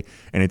UGA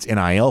and its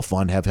NIL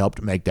fund have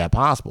helped make that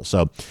possible.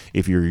 So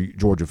if you're a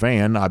Georgia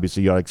fan,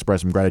 obviously you ought to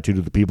express some gratitude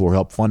to the people who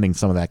help funding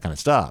some of that kind of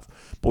stuff.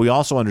 But we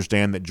also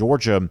understand that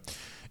Georgia,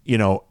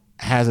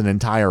 has an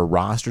entire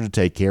roster to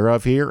take care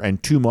of here,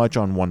 and too much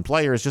on one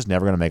player is just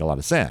never going to make a lot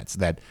of sense.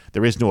 That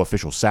there is no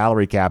official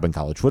salary cap in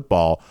college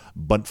football,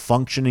 but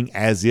functioning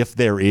as if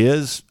there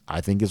is, I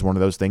think, is one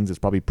of those things that's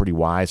probably pretty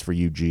wise for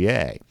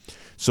UGA.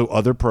 So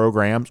other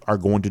programs are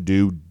going to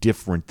do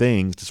different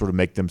things to sort of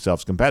make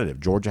themselves competitive.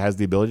 Georgia has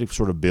the ability to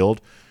sort of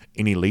build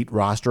an elite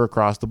roster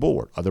across the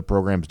board. Other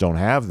programs don't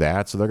have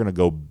that, so they're going to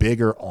go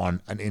bigger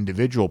on an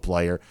individual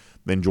player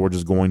than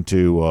Georgia's going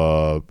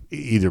to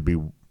either be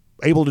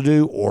able to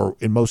do or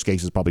in most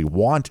cases probably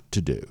want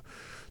to do.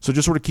 So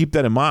just sort of keep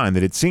that in mind,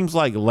 that it seems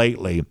like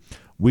lately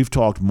we've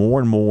talked more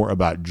and more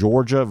about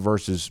Georgia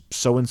versus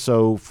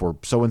so-and-so for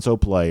so-and-so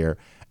player,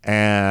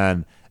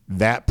 and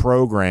that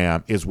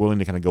program is willing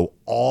to kind of go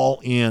all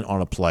in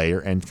on a player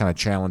and kind of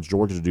challenge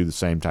Georgia to do the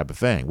same type of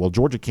thing. Well,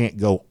 Georgia can't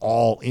go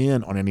all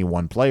in on any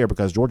one player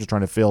because Georgia's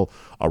trying to fill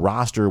a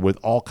roster with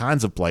all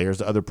kinds of players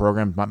that other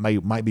programs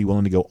might be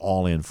willing to go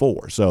all in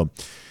for. So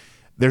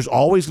There's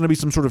always going to be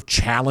some sort of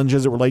challenge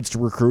as it relates to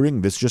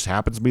recruiting. This just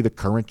happens to be the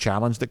current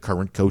challenge that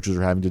current coaches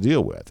are having to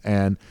deal with.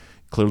 And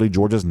clearly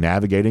Georgia's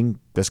navigating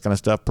this kind of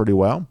stuff pretty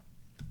well.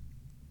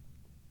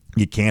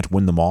 You can't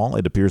win them all.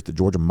 It appears that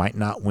Georgia might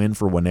not win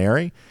for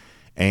Nwaneri.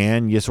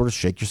 And you sort of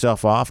shake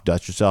yourself off,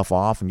 dust yourself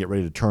off, and get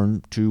ready to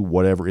turn to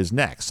whatever is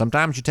next.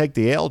 Sometimes you take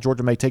the L.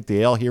 Georgia may take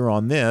the L here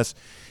on this.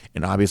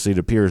 And obviously it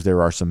appears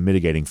there are some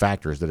mitigating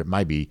factors that it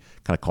might be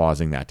kind of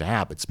causing that to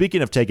happen.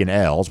 Speaking of taking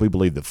L's, we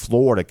believe that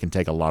Florida can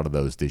take a lot of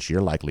those this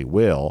year, likely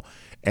will.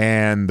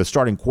 And the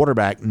starting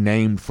quarterback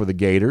named for the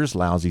Gators,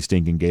 lousy,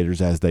 stinking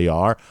Gators as they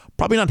are,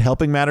 probably not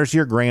helping matters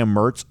here. Graham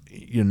Mertz,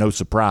 no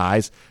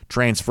surprise,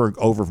 transferred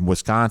over from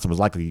Wisconsin, was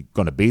likely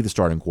going to be the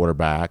starting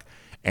quarterback.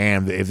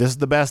 And if this is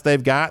the best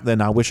they've got, then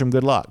I wish him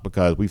good luck,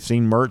 because we've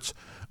seen Mertz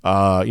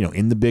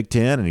in the Big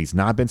Ten, and he's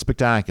not been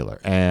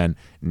spectacular. And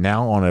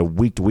now on a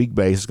week-to-week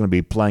basis, going to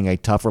be playing a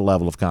tougher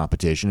level of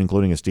competition,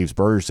 including, as Steve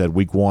Spurrier said,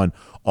 week 1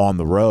 on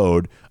the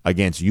road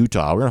against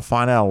Utah. We're going to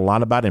find out a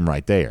lot about him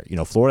right there.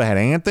 Florida had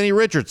Anthony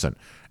Richardson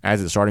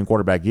as its starting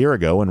quarterback a year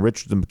ago, and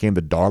Richardson became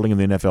the darling of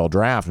the NFL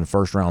draft in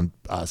first-round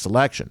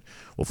selection.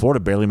 Well,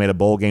 Florida barely made a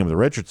bowl game with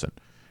Richardson.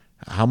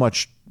 How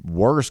much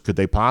worse could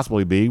they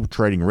possibly be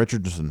trading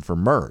Richardson for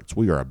Mertz?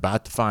 We are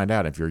about to find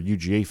out. If you're a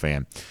UGA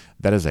fan,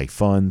 that is a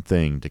fun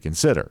thing to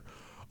consider.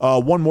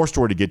 One more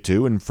story to get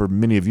to, and for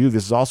many of you,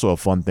 this is also a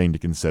fun thing to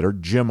consider.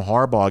 Jim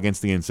Harbaugh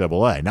against the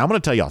NCAA. Now, I'm going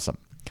to tell y'all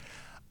something.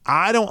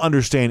 I don't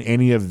understand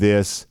any of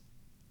this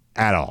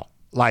at all.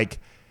 To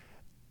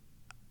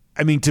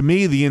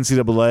me, the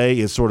NCAA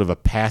is sort of a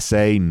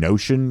passé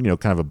notion,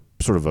 kind of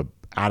a sort of a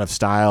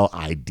out-of-style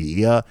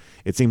idea.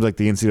 It seems like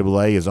the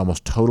NCAA is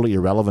almost totally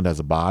irrelevant as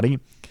a body.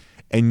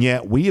 And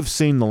yet we have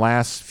seen the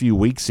last few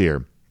weeks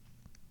here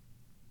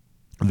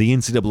the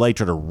NCAA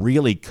try to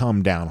really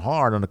come down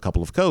hard on a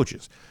couple of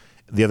coaches.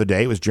 The other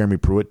day it was Jeremy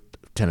Pruitt,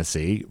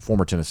 Tennessee,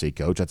 former Tennessee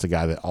coach. That's a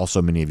guy that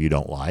also many of you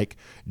don't like.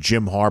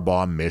 Jim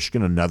Harbaugh,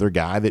 Michigan, another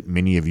guy that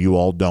many of you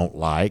all don't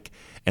like.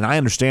 And I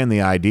understand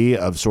the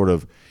idea of sort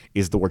of,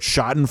 is the word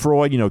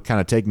schadenfreude,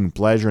 kind of taking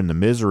pleasure in the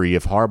misery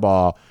if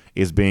Harbaugh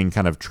is being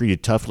kind of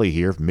treated toughly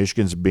here, if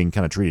Michigan's being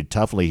kind of treated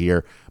toughly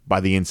here by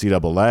the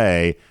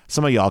NCAA.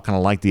 Some of y'all kind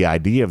of like the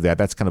idea of that.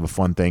 That's kind of a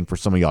fun thing for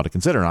some of y'all to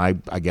consider,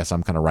 and I guess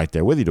I'm kind of right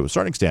there with you to a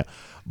certain extent.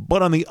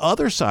 But on the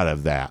other side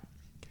of that,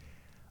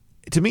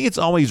 to me, it's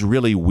always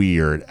really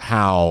weird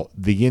how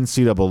the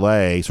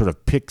NCAA sort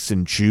of picks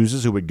and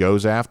chooses who it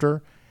goes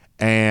after,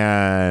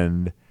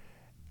 and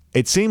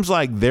it seems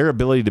like their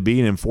ability to be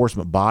an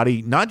enforcement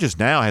body, not just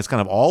now, has kind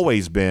of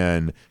always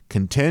been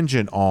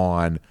contingent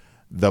on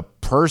the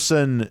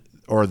person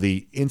or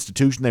the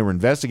institution they were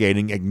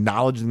investigating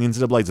acknowledging the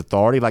NCAA's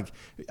authority.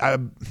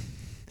 I've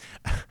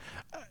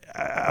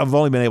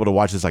only been able to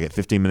watch this at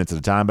 15 minutes at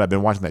a time, but I've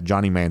been watching that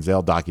Johnny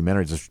Manziel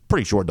documentary. It's a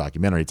pretty short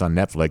documentary. It's on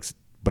Netflix,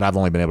 but I've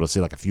only been able to see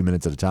a few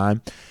minutes at a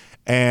time.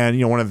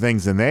 And, one of the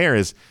things in there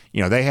is,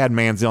 they had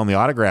Manziel on the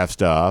autograph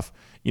stuff.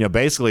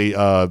 Basically,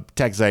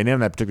 Texas A&M in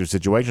that particular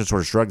situation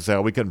sort of shrugged and said,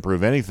 we couldn't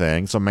prove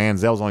anything. So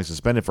Manziel was only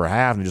suspended for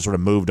half and just sort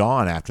of moved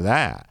on after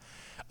that.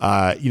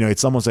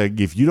 It's almost like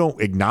if you don't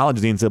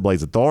acknowledge the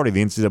NCAA's authority,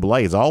 the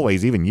NCAA has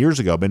always, even years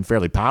ago, been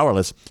fairly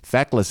powerless,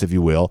 feckless, if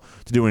you will,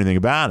 to do anything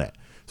about it.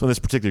 So in this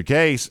particular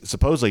case,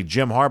 supposedly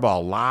Jim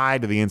Harbaugh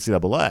lied to the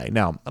NCAA.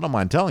 Now, I don't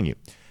mind telling you,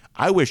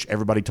 I wish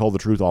everybody told the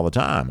truth all the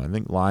time. I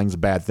think lying's a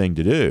bad thing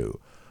to do.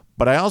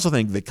 But I also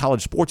think that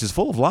college sports is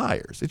full of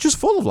liars. It's just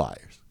full of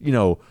liars.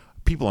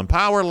 People in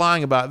power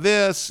lying about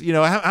this.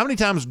 How many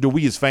times do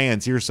we as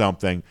fans hear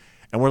something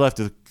and we're left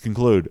to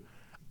conclude,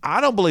 I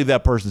don't believe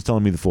that person's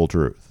telling me the full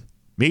truth.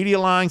 Media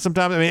lying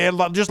sometimes.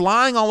 Just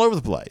lying all over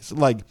the place.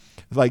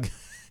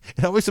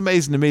 It's always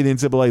amazing to me. The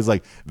NCAA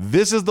is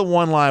this is the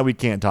one lie we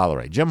can't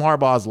tolerate. Jim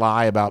Harbaugh's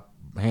lie about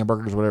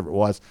hamburgers, whatever it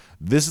was.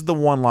 This is the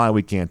one lie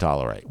we can't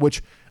tolerate,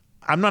 which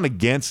I'm not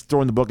against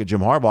throwing the book at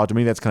Jim Harbaugh. To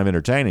me, that's kind of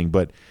entertaining.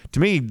 But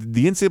to me,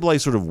 the NCAA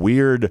is sort of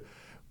weird.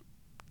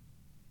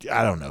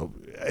 I don't know.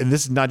 And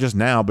this is not just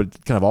now, but it's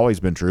kind of always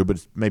been true, but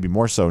it's maybe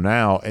more so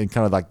now. And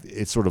kind of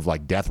it's sort of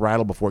like death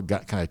rattle before it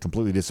kind of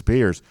completely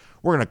disappears.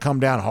 We're going to come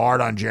down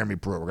hard on Jeremy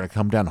Pruitt. We're going to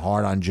come down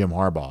hard on Jim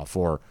Harbaugh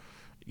for,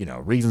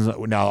 reasons.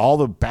 Now, all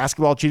the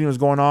basketball cheating was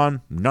going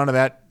on. None of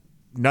that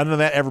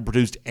ever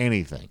produced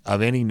anything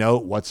of any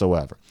note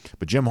whatsoever.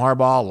 But Jim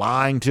Harbaugh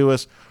lying to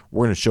us,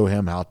 we're going to show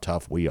him how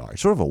tough we are.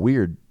 It's sort of a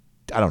weird,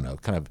 I don't know,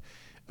 kind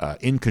of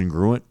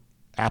incongruent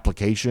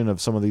application of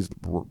some of these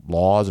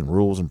laws and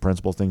rules and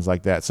principles, things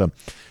like that. So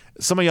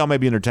some of y'all may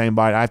be entertained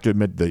by it. I have to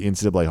admit the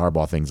NCAA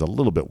Harbaugh thing's a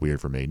little bit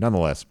weird for me.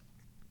 Nonetheless,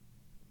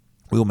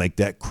 we'll make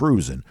that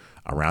cruising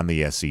around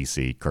the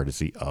SEC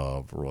courtesy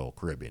of Royal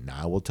Caribbean. Now,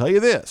 I will tell you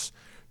this.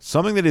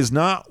 Something that is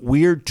not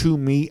weird to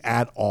me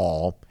at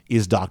all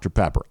is Dr.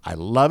 Pepper. I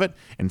love it.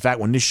 In fact,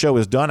 when this show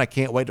is done, I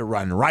can't wait to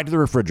run right to the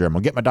refrigerator. I'm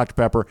going to get my Dr.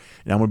 Pepper,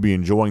 and I'm going to be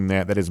enjoying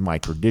that. That is my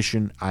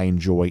tradition. I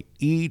enjoy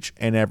each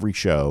and every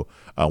show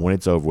when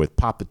it's over with.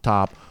 Pop the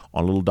top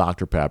on a little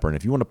Dr. Pepper. And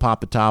if you want to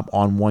pop the top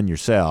on one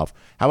yourself,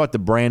 how about the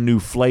brand new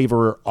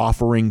flavor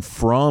offering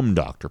from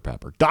Dr.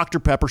 Pepper? Dr.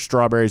 Pepper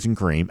Strawberries and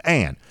Cream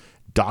and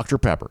Dr.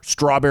 Pepper,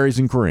 strawberries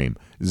and cream,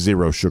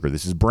 zero sugar.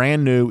 This is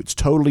brand new. It's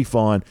totally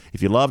fun.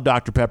 If you love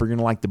Dr. Pepper, you're going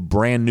to like the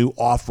brand new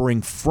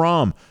offering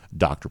from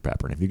Dr.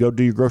 Pepper. And if you go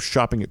do your grocery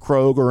shopping at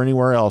Kroger or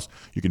anywhere else,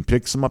 you can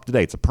pick some up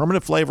today. It's a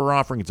permanent flavor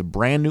offering. It's a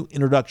brand new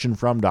introduction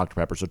from Dr.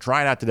 Pepper. So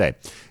try it out today.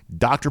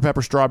 Dr.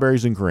 Pepper,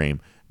 strawberries and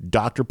cream.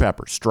 Dr.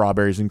 Pepper,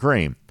 strawberries and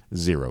cream.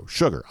 Zero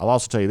sugar. I'll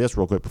also tell you this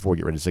real quick before we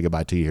get ready to say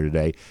goodbye to you here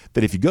today,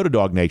 that if you go to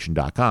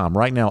DawgNation.com,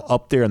 right now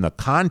up there in the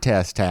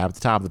contest tab at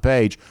the top of the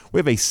page, we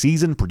have a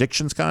season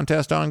predictions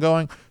contest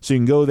ongoing. So you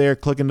can go there,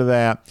 click into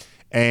that,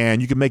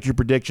 and you can make your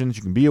predictions.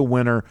 You can be a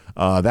winner.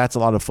 That's a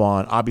lot of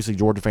fun. Obviously,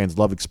 Georgia fans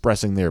love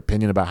expressing their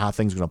opinion about how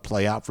things are going to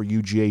play out for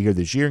UGA here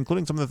this year,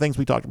 including some of the things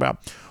we talked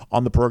about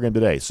on the program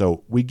today.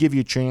 So we give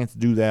you a chance to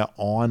do that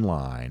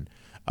online.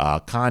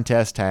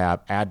 Contest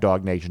tab at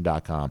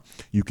DawgNation.com.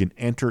 You can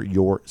enter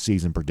your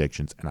season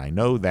predictions, and I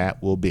know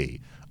that will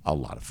be a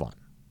lot of fun.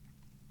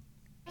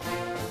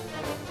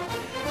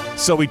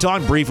 So we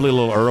talked briefly a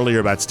little earlier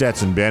about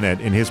Stetson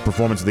Bennett and his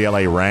performance of the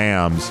LA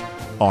Rams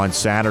on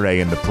Saturday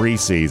in the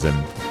preseason.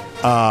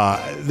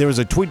 There was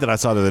a tweet that I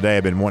saw the other day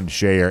I've been wanting to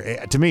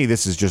share. To me,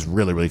 this is just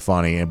really, really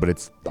funny, but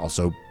it's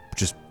also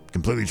just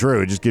completely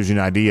true. It just gives you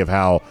an idea of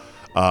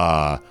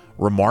how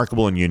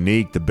remarkable and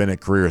unique the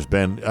Bennett career has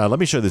been. Let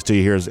me show this to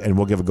you here, and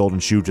we'll give a golden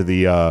shoe to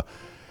the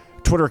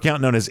Twitter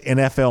account known as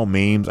NFL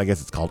Memes. I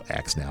guess it's called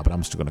X now, but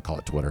I'm still going to call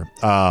it Twitter.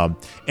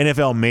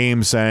 NFL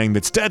Memes saying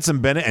that Stetson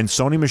Bennett and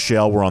Sony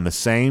Michel were on the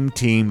same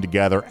team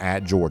together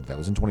at Georgia. That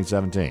was in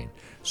 2017.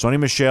 Sony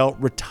Michel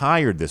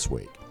retired this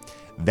week.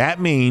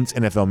 That means,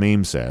 NFL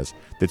Memes says,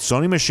 that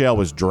Sony Michel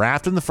was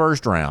drafted in the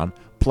first round,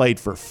 played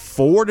for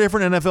 4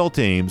 different NFL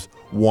teams,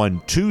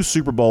 won 2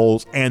 Super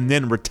Bowls, and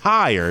then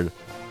retired,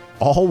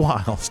 all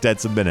while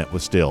Stetson Bennett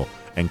was still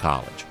in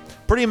college.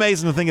 Pretty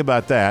amazing to think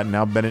about that.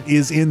 Now Bennett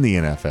is in the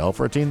NFL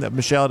for a team that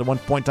Michel at one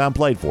point in time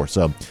played for.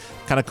 So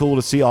kind of cool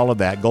to see all of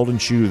that. Golden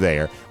shoe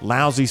there.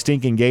 Lousy,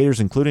 stinking Gators,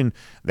 including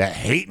that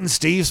hating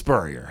Steve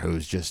Spurrier,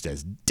 who's just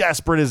as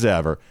desperate as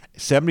ever.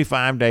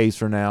 75 days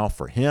from now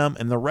for him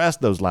and the rest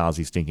of those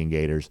lousy, stinking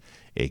Gators,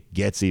 it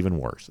gets even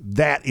worse.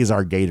 That is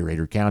our Gator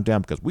Hater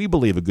Countdown, because we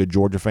believe a good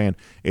Georgia fan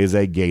is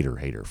a Gator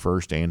hater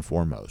first and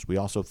foremost. We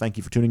also thank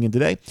you for tuning in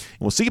today, and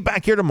we'll see you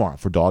back here tomorrow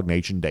for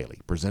DawgNation Daily,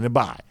 presented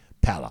by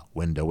Pella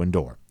Window and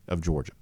Door of Georgia.